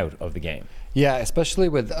keep him out of the game. Yeah, especially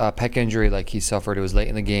with a pec injury like he suffered. It was late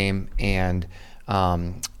in the game, and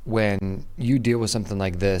when you deal with something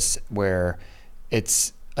like this where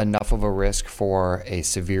it's enough of a risk for a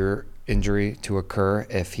severe injury to occur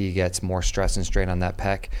if he gets more stress and strain on that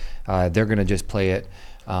pec, they're going to just play it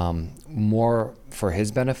more for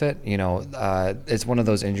his benefit. It's one of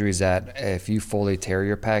those injuries that if you fully tear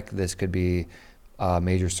your pec, this could be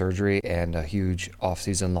major surgery and a huge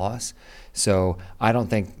off-season loss. So I don't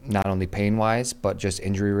think not only pain-wise, but just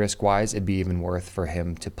injury risk-wise, it'd be even worth for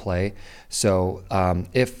him to play. So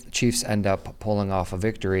if Chiefs end up pulling off a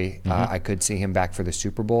victory, I could see him back for the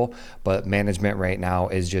Super Bowl. But management right now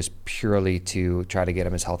is just purely to try to get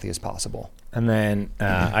him as healthy as possible. And then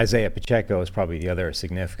Isaiah Pacheco is probably the other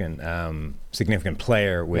significant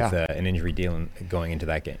player with an injury deal going into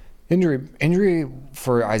that game. Injury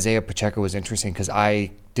for Isaiah Pacheco was interesting because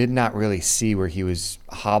I did not really see where he was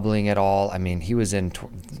hobbling at all. I mean, he was to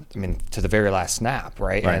the very last snap,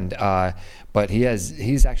 right? And but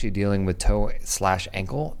he's actually dealing with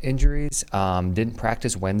toe/ankle injuries. Didn't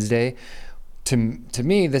practice Wednesday. To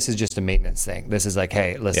me, this is just a maintenance thing. This is like,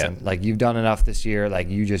 hey, listen, like you've done enough this year. Like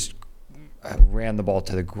you just ran the ball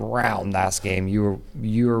to the ground last game. You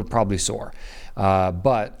were probably sore.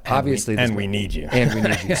 But obviously, we need you. And we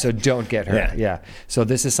need you. So don't get hurt. Yeah. So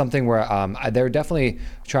this is something where they're definitely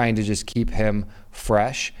trying to just keep him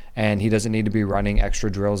fresh, and he doesn't need to be running extra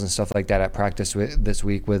drills and stuff like that at practice this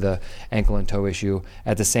week with a ankle and toe issue.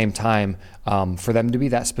 At the same time, for them to be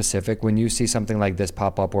that specific, when you see something like this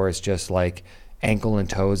pop up where it's just like ankle and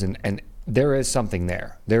toes and there is something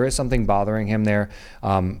there. There is something bothering him there.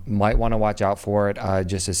 Might want to watch out for it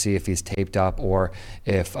just to see if he's taped up or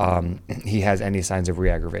if he has any signs of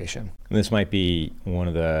re-aggravation. This might be one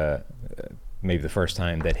of the maybe the first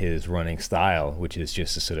time that his running style, which is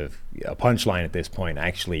just a sort of a punchline at this point,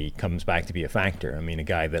 actually comes back to be a factor. I mean, a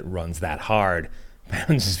guy that runs that hard,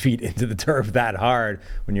 pounds his feet into the turf that hard,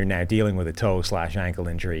 when you're now dealing with a toe/ankle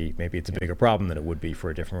injury, maybe it's a bigger problem than it would be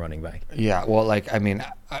for a different running back. Yeah, well, like, I mean,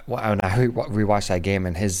 when I rewatched that game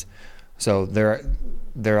and so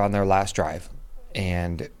they're on their last drive,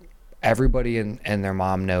 and everybody and their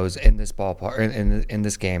mom knows in this ballpark, in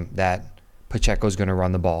this game, that Pacheco's going to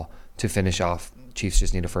run the ball to finish off. Chiefs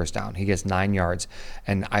just need a first down. He gets 9 yards,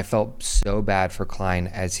 and I felt so bad for Klein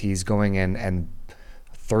as he's going in and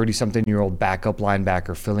 30-something-year-old backup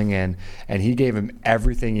linebacker filling in, and he gave him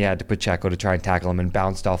everything he had to Pacheco to try and tackle him and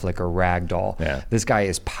bounced off like a rag doll. Yeah. This guy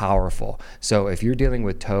is powerful. So if you're dealing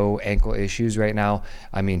with toe, ankle issues right now,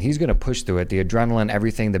 I mean, he's going to push through it. The adrenaline,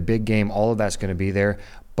 everything, the big game, all of that's going to be there,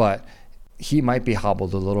 but he might be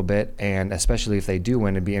hobbled a little bit, and especially if they do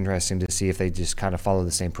win, it'd be interesting to see if they just kind of follow the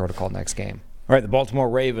same protocol next game. All right, the Baltimore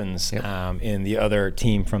Ravens in the other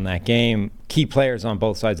team from that game. Key players on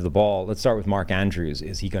both sides of the ball. Let's start with Mark Andrews.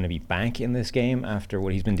 Is he going to be back in this game after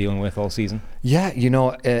what he's been dealing with all season? Yeah,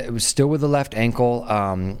 it was still with the left ankle.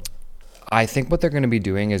 I think what they're going to be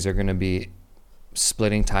doing is they're going to be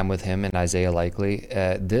splitting time with him and Isaiah Likely.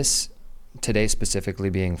 Today specifically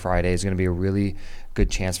being Friday is going to be a really good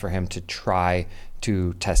chance for him to try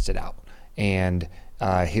to test it out. And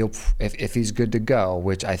he'll, if he's good to go,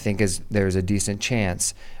 which I think there's a decent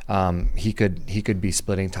chance, he could be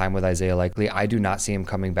splitting time with Isaiah Likely. I do not see him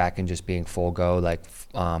coming back and just being full go like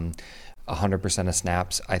 100% of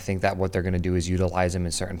snaps. I think that what they're going to do is utilize him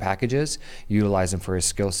in certain packages, utilize him for his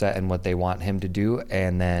skill set and what they want him to do,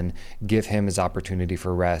 and then give him his opportunity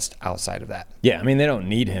for rest outside of that. Yeah, I mean, they don't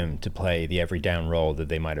need him to play the every down role that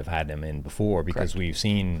they might have had him in before, because we've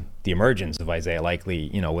seen the emergence of Isaiah Likely,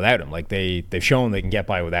 without him. Like they've shown they can get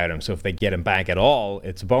by without him. So if they get him back at all,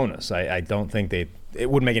 it's a bonus. I don't think it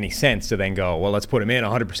wouldn't make any sense to then go, well, let's put him in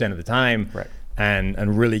 100% of the time. Right.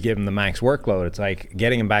 And really give him the max workload. It's like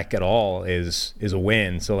getting him back at all is a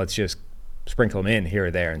win. So let's just sprinkle him in here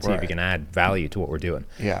or there and see if he can add value to what we're doing.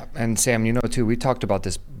 Yeah, and Sam, too, we talked about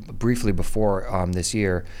this briefly before this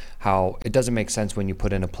year, how it doesn't make sense when you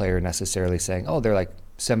put in a player necessarily saying, oh, they're like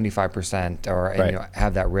 75% or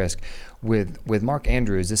have that risk. With Mark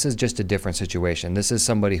Andrews, this is just a different situation. This is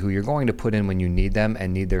somebody who you're going to put in when you need them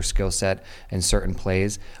and need their skill set in certain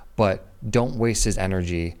plays, but don't waste his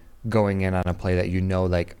energy going in on a play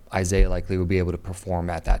that like Isaiah Likely would be able to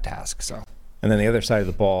perform at that task. So, and then the other side of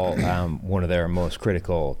the ball, one of their most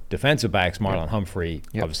critical defensive backs, Marlon Humphrey,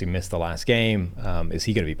 obviously missed the last game. Is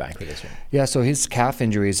he going to be back for this one? Yeah, so his calf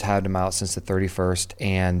injuries had him out since the 31st,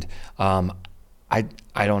 and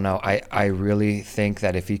I don't know. I really think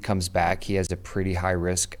that if he comes back, he has a pretty high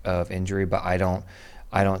risk of injury, but I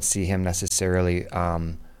don't see him necessarily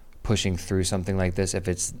pushing through something like this if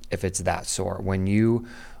it's that sore. When you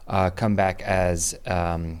come back as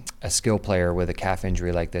a skill player with a calf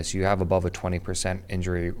injury like this, you have above a 20%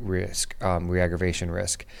 injury risk, re-aggravation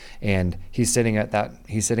risk, and he's sitting at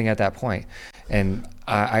that point. And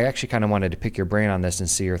I actually kind of wanted to pick your brain on this and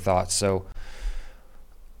see your thoughts. So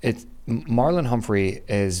Marlon Humphrey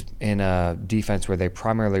is in a defense where they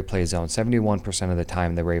primarily play zone. 71% of the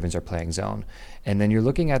time the Ravens are playing zone. And then you're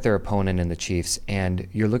looking at their opponent in the Chiefs, and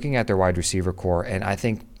you're looking at their wide receiver core, and I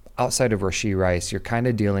think outside of Rashee Rice, you're kind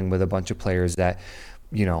of dealing with a bunch of players that,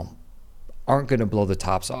 aren't going to blow the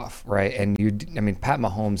tops off, right? And Pat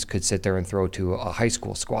Mahomes could sit there and throw to a high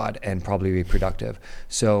school squad and probably be productive.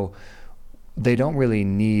 So they don't really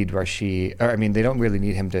need they don't really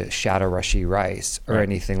need him to shadow Rashee Rice or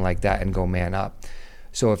anything like that and go man up.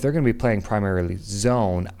 So if they're going to be playing primarily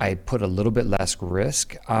zone, I put a little bit less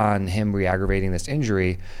risk on him re-aggravating this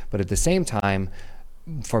injury, but at the same time,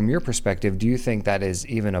 from your perspective, do you think that is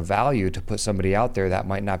even a value to put somebody out there that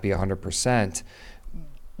might not be 100%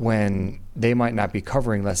 when they might not be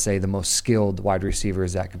covering, let's say, the most skilled wide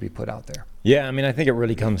receivers that could be put out there? Yeah, I think it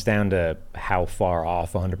really comes down to how far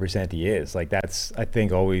off 100% he is. Like that's, I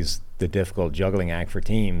think, always the difficult juggling act for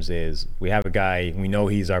teams is we have a guy, we know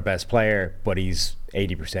he's our best player, but he's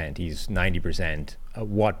 80%, he's 90%. At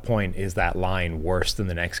what point is that line worse than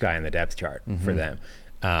the next guy in the depth chart for them?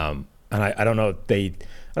 And I don't know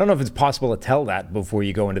if it's possible to tell that before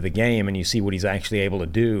you go into the game and you see what he's actually able to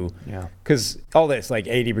do. Yeah. Because all this, like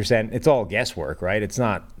 80%, it's all guesswork, right? It's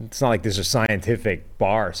not like there's a scientific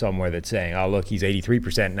bar somewhere that's saying, oh, look, he's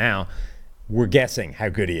 83% now. We're guessing how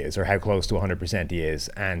good he is or how close to 100% he is.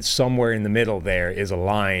 And somewhere in the middle there is a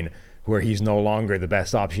line where he's no longer the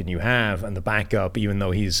best option you have, and the backup, even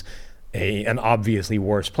though he's an obviously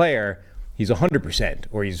worse player, he's 100%,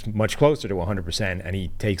 or he's much closer to 100%, and he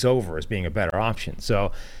takes over as being a better option.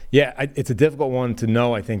 So, yeah, it's a difficult one to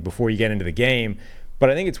know, I think, before you get into the game. But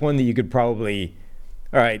I think it's one that you could probably,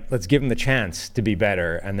 all right, let's give him the chance to be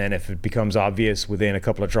better. And then if it becomes obvious within a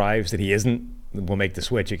couple of drives that he isn't, we'll make the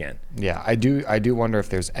switch again. Yeah, I do wonder if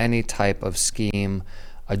there's any type of scheme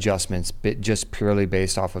adjustments just purely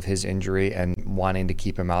based off of his injury and wanting to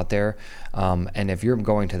keep him out there. And if you're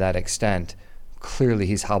going to that extent, clearly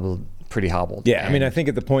he's pretty hobbled. Yeah, I think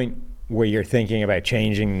at the point where you're thinking about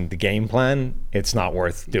changing the game plan, it's not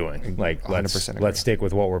worth doing. Like, let's stick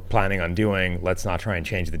with what we're planning on doing. Let's not try and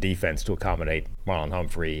change the defense to accommodate Marlon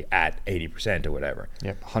Humphrey at 80% or whatever.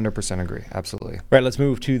 Yep, 100% agree. Absolutely. Right, let's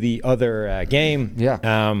move to the other game.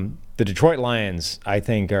 Yeah. The Detroit Lions, I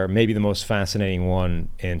think, are maybe the most fascinating one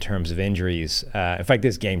in terms of injuries. In fact,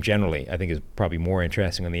 this game generally, I think, is probably more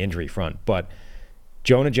interesting on the injury front. But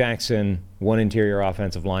Jonah Jackson, one interior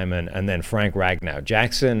offensive lineman, and then Frank Ragnow.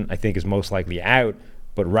 Jackson, I think, is most likely out,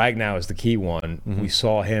 but Ragnow is the key one. We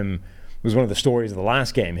saw him, it was one of the stories of the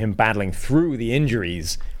last game, him battling through the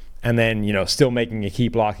injuries and then, still making a key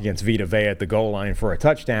block against Vita Vea at the goal line for a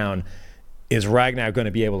touchdown. Is Ragnow going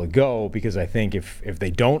to be able to go? Because I think if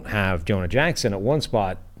they don't have Jonah Jackson at one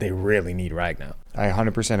spot, they really need Ragnow. I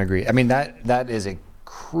 100% agree. That is a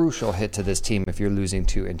crucial hit to this team if you're losing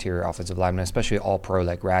two interior offensive linemen, especially all-pro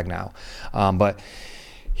like Ragnow. But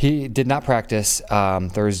he did not practice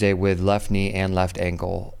Thursday with left knee and left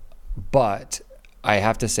ankle. But I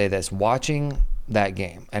have to say this, watching that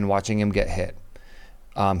game and watching him get hit,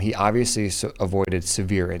 He obviously avoided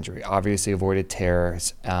severe injury, obviously avoided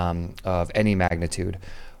tears of any magnitude.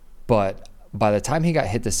 But by the time he got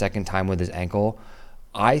hit the second time with his ankle,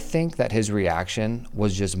 I think that his reaction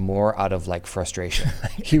was just more out of like frustration.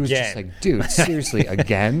 He was just like, dude, seriously,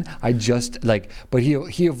 again? I just like, but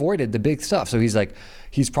he avoided the big stuff. So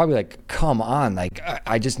he's probably like, come on, like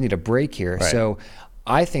I just need a break here. Right. So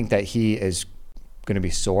I think that he is going to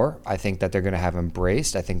be sore. I think that they're going to have him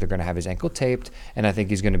braced. I think they're going to have his ankle taped, and I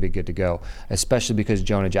think he's going to be good to go, especially because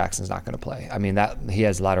Jonah Jackson's not going to play. I mean, that he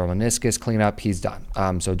has lateral meniscus cleanup. He's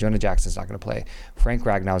done. So Jonah Jackson's not going to play. Frank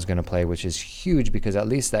Ragnow is going to play, which is huge because at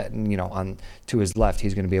least that, on to his left,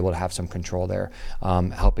 he's going to be able to have some control there,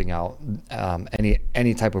 helping out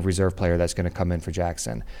any type of reserve player that's going to come in for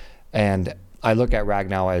Jackson. And I look at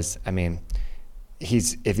Ragnow as,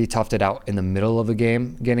 if he toughed it out in the middle of a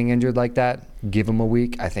game getting injured like that, give him a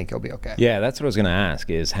week, I think he'll be okay. Yeah, that's what I was going to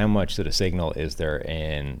ask, is how much sort of signal is there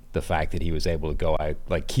in the fact that he was able to go out,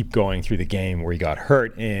 like keep going through the game where he got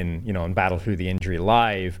hurt and battle through the injury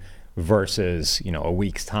live versus, a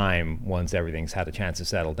week's time once everything's had a chance to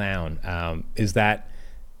settle down. Is that,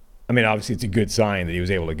 obviously it's a good sign that he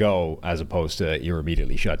was able to go as opposed to you're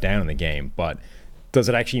immediately shut down in the game, but does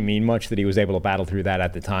it actually mean much that he was able to battle through that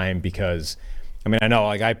at the time? Because I know,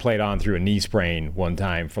 I played on through a knee sprain one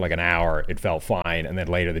time for like an hour. It felt fine, and then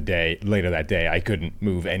later that day, I couldn't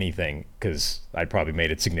move anything because I'd probably made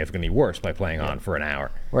it significantly worse by playing on for an hour.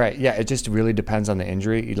 Right. Yeah. It just really depends on the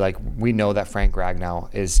injury. Like we know that Frank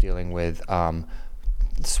Ragnow is dealing with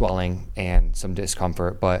swelling and some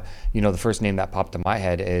discomfort, but the first name that popped in my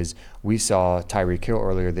head is we saw Tyreek Hill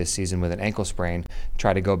earlier this season with an ankle sprain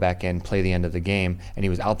try to go back in, play the end of the game, and he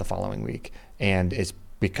was out the following week. And it's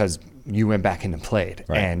because you went back in and played,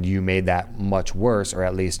 right, and you made that much worse, or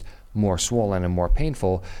at least more swollen and more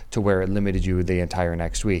painful to where it limited you the entire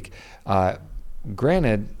next week.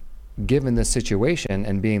 Granted, given the situation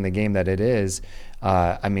and being the game that it is,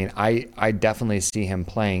 I definitely see him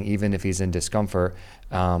playing even if he's in discomfort.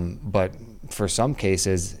 But for some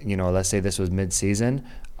cases, let's say this was mid-season,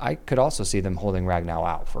 I could also see them holding Ragnow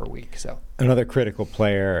out for a week. So another critical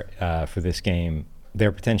player for this game,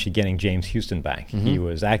 they're potentially getting James Houston back. Mm-hmm. He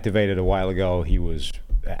was activated a while ago. He was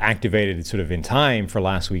activated sort of in time for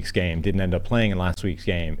last week's game, didn't end up playing in last week's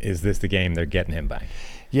game. Is this the game they're getting him back?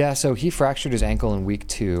 Yeah, so he fractured his ankle in week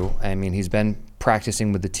 2. He's been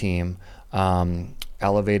practicing with the team,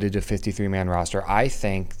 elevated to 53-man roster. I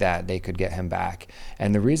think that they could get him back.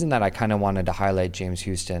 And the reason that I kind of wanted to highlight James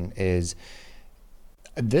Houston is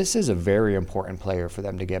this is a very important player for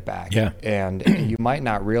them to get back. Yeah. And you might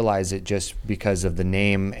not realize it just because of the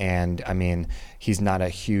name. And he's not a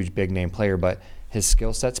huge big name player, but his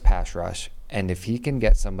skill set's pass rush. And if he can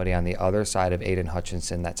get somebody on the other side of Aiden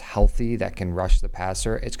Hutchinson that's healthy, that can rush the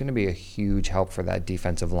passer, it's going to be a huge help for that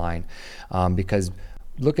defensive line. Because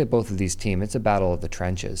look at both of these teams. It's a battle of the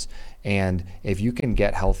trenches. And if you can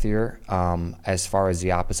get healthier as far as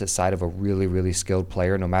the opposite side of a really, really skilled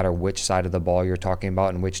player, no matter which side of the ball you're talking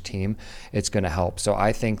about and which team, it's going to help. So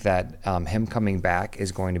I think that him coming back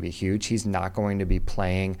is going to be huge. He's not going to be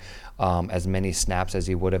playing as many snaps as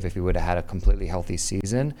he would have if he would have had a completely healthy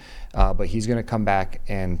season. But he's going to come back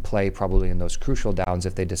and play probably in those crucial downs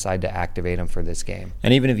if they decide to activate him for this game.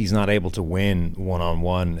 And even if he's not able to win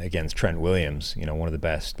one-on-one against Trent Williams, one of the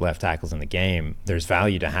best left tackles in the game, there's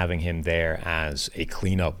value to having him there as a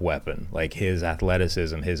cleanup weapon. Like his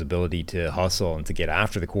athleticism, his ability to hustle and to get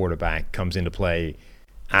after the quarterback comes into play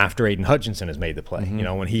after Aiden Hutchinson has made the play.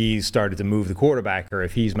 Mm-hmm. When he's started to move the quarterback, or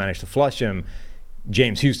if he's managed to flush him,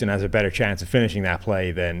 James Houston has a better chance of finishing that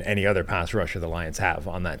play than any other pass rusher the Lions have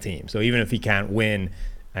on that team. So even if he can't win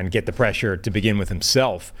and get the pressure to begin with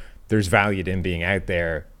himself, there's value to him being out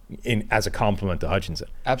there as a compliment to Hutchinson.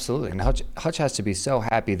 Absolutely. And Hutch has to be so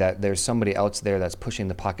happy that there's somebody else there that's pushing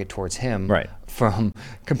the pocket towards him, right, from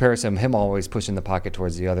comparison him always pushing the pocket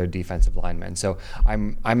towards the other defensive lineman. So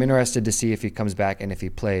I'm interested to see if he comes back and if he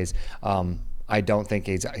plays. I don't think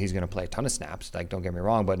he's going to play a ton of snaps, like, don't get me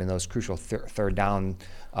wrong, but in those crucial third down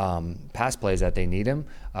pass plays that they need him,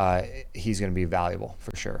 he's going to be valuable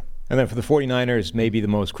for sure. And then for the 49ers, maybe the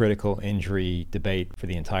most critical injury debate for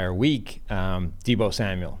the entire week, Deebo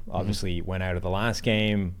Samuel obviously went out of the last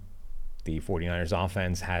game. The 49ers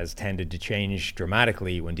offense has tended to change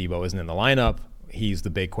dramatically when Deebo isn't in the lineup. He's the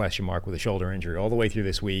big question mark with a shoulder injury all the way through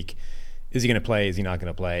this week. Is he going to play? Is he not going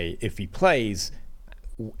to play? If he plays,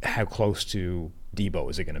 how close to Deebo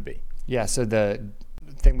is it going to be? Yeah, so the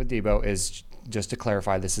thing with Deebo is, just to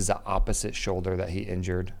clarify, this is the opposite shoulder that he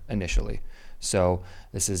injured initially. So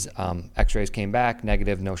this is x-rays came back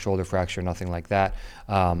negative, no shoulder fracture, nothing like that.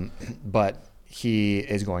 But he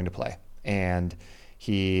is going to play. And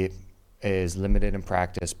He is limited in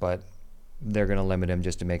practice, but they're going to limit him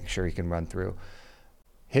just to make sure he can run through.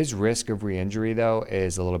 His risk of re-injury, though,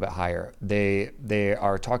 is a little bit higher. They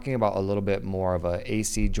are talking about a little bit more of a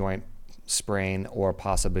AC joint sprain or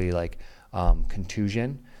possibly like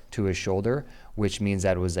contusion to his shoulder, which means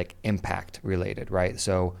that it was like impact related, right?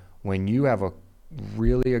 So when you have a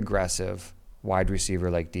really aggressive wide receiver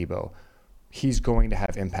like Debo, he's going to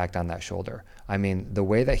have impact on that shoulder. I mean, the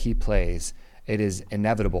way that he plays, it is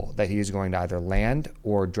inevitable that he is going to either land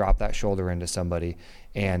or drop that shoulder into somebody,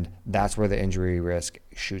 and that's where the injury risk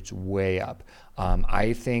shoots way up.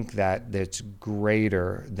 I think that it's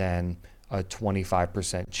greater than a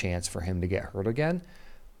 25% chance for him to get hurt again,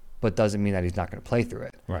 but doesn't mean that he's not going to play through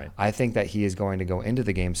it. Right. I think that he is going to go into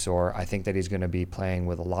the game sore. I think that he's going to be playing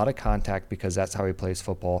with a lot of contact because that's how he plays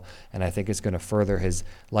football, and I think it's going to further his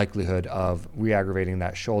likelihood of re-aggravating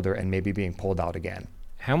that shoulder and maybe being pulled out again.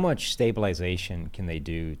 How much stabilization can they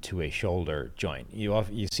do to a shoulder joint?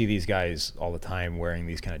 You see these guys all the time wearing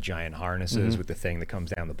these kind of giant harnesses with the thing that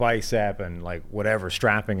comes down the bicep and like whatever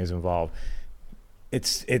strapping is involved.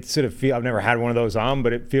 It's sort of I've never had one of those on,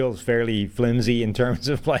 but it feels fairly flimsy in terms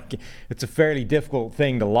of like it's a fairly difficult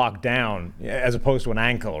thing to lock down as opposed to an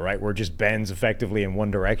ankle, right, where it just bends effectively in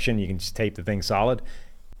one direction. You can just tape the thing solid.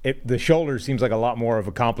 The shoulder seems like a lot more of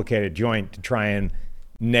a complicated joint to try and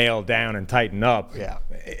nail down and tighten up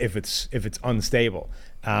if it's unstable.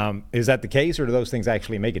 Is that the case, or do those things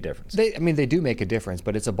actually make a difference? They do make a difference,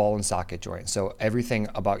 but it's a ball and socket joint. So everything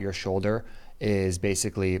about your shoulder is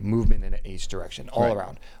basically movement in each direction, all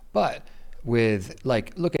around. But with,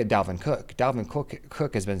 like, look at Dalvin Cook. Dalvin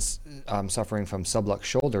Cook has been suffering from sublux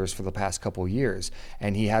shoulders for the past couple years,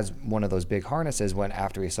 and he has one of those big harnesses when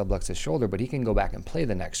after he subluxes his shoulder, but he can go back and play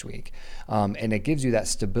the next week. And it gives you that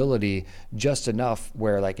stability just enough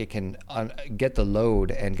where like it can get the load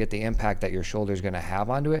and get the impact that your shoulder is going to have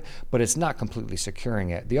onto it, but it's not completely securing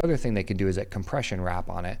it. The other thing they can do is a compression wrap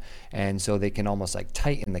on it, and so they can almost like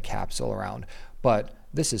tighten the capsule around. But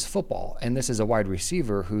this is football, and this is a wide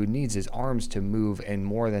receiver who needs his arms to move in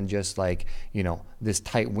more than just like, this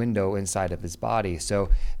tight window inside of his body. So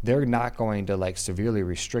they're not going to like severely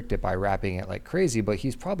restrict it by wrapping it like crazy, but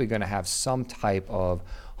he's probably going to have some type of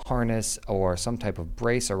harness or some type of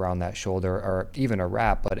brace around that shoulder, or even a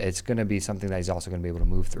wrap, but it's going to be something that he's also going to be able to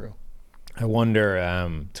move through. I wonder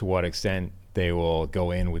to what extent they will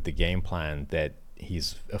go in with the game plan that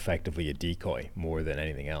he's effectively a decoy more than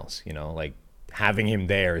anything else, like having him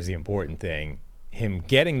there is the important thing. Him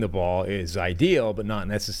getting the ball is ideal, but not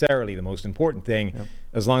necessarily the most important thing. Yep.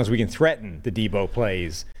 As long as we can threaten the Debo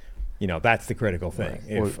plays, that's the critical thing.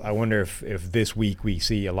 Right. I wonder if this week we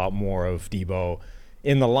see a lot more of Debo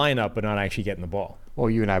in the lineup, but not actually getting the ball. Well,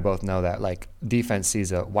 you and I both know that, like, defense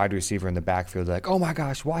sees a wide receiver in the backfield, like, oh my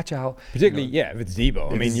gosh, watch out. Particularly, if it's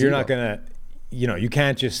Debo. You're not going to, you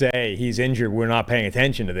can't just say he's injured, we're not paying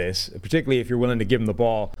attention to this, particularly if you're willing to give him the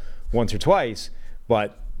ball once or twice,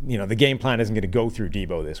 but the game plan isn't going to go through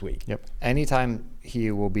Debo this week. Yep. Anytime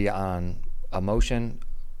he will be on a motion,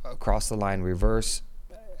 across the line, reverse,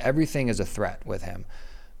 everything is a threat with him.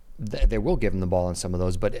 They will give him the ball in some of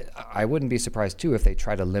those, but I wouldn't be surprised too if they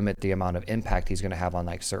try to limit the amount of impact he's going to have on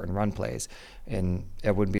like certain run plays. And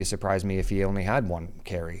it wouldn't be surprise me if he only had one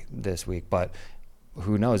carry this week, but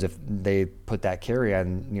who knows if they put that carry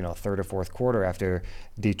on, third or fourth quarter after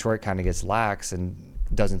Detroit kind of gets lax and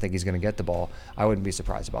doesn't think he's going to get the ball. I wouldn't be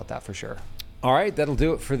surprised about that for sure. All right, that'll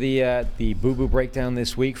do it for the Boo Boo Breakdown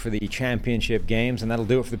this week for the championship games, and that'll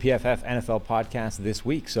do it for the PFF NFL podcast this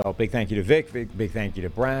week. So big thank you to Vic, big thank you to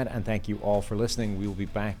Brad, and thank you all for listening. We will be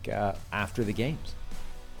back after the games.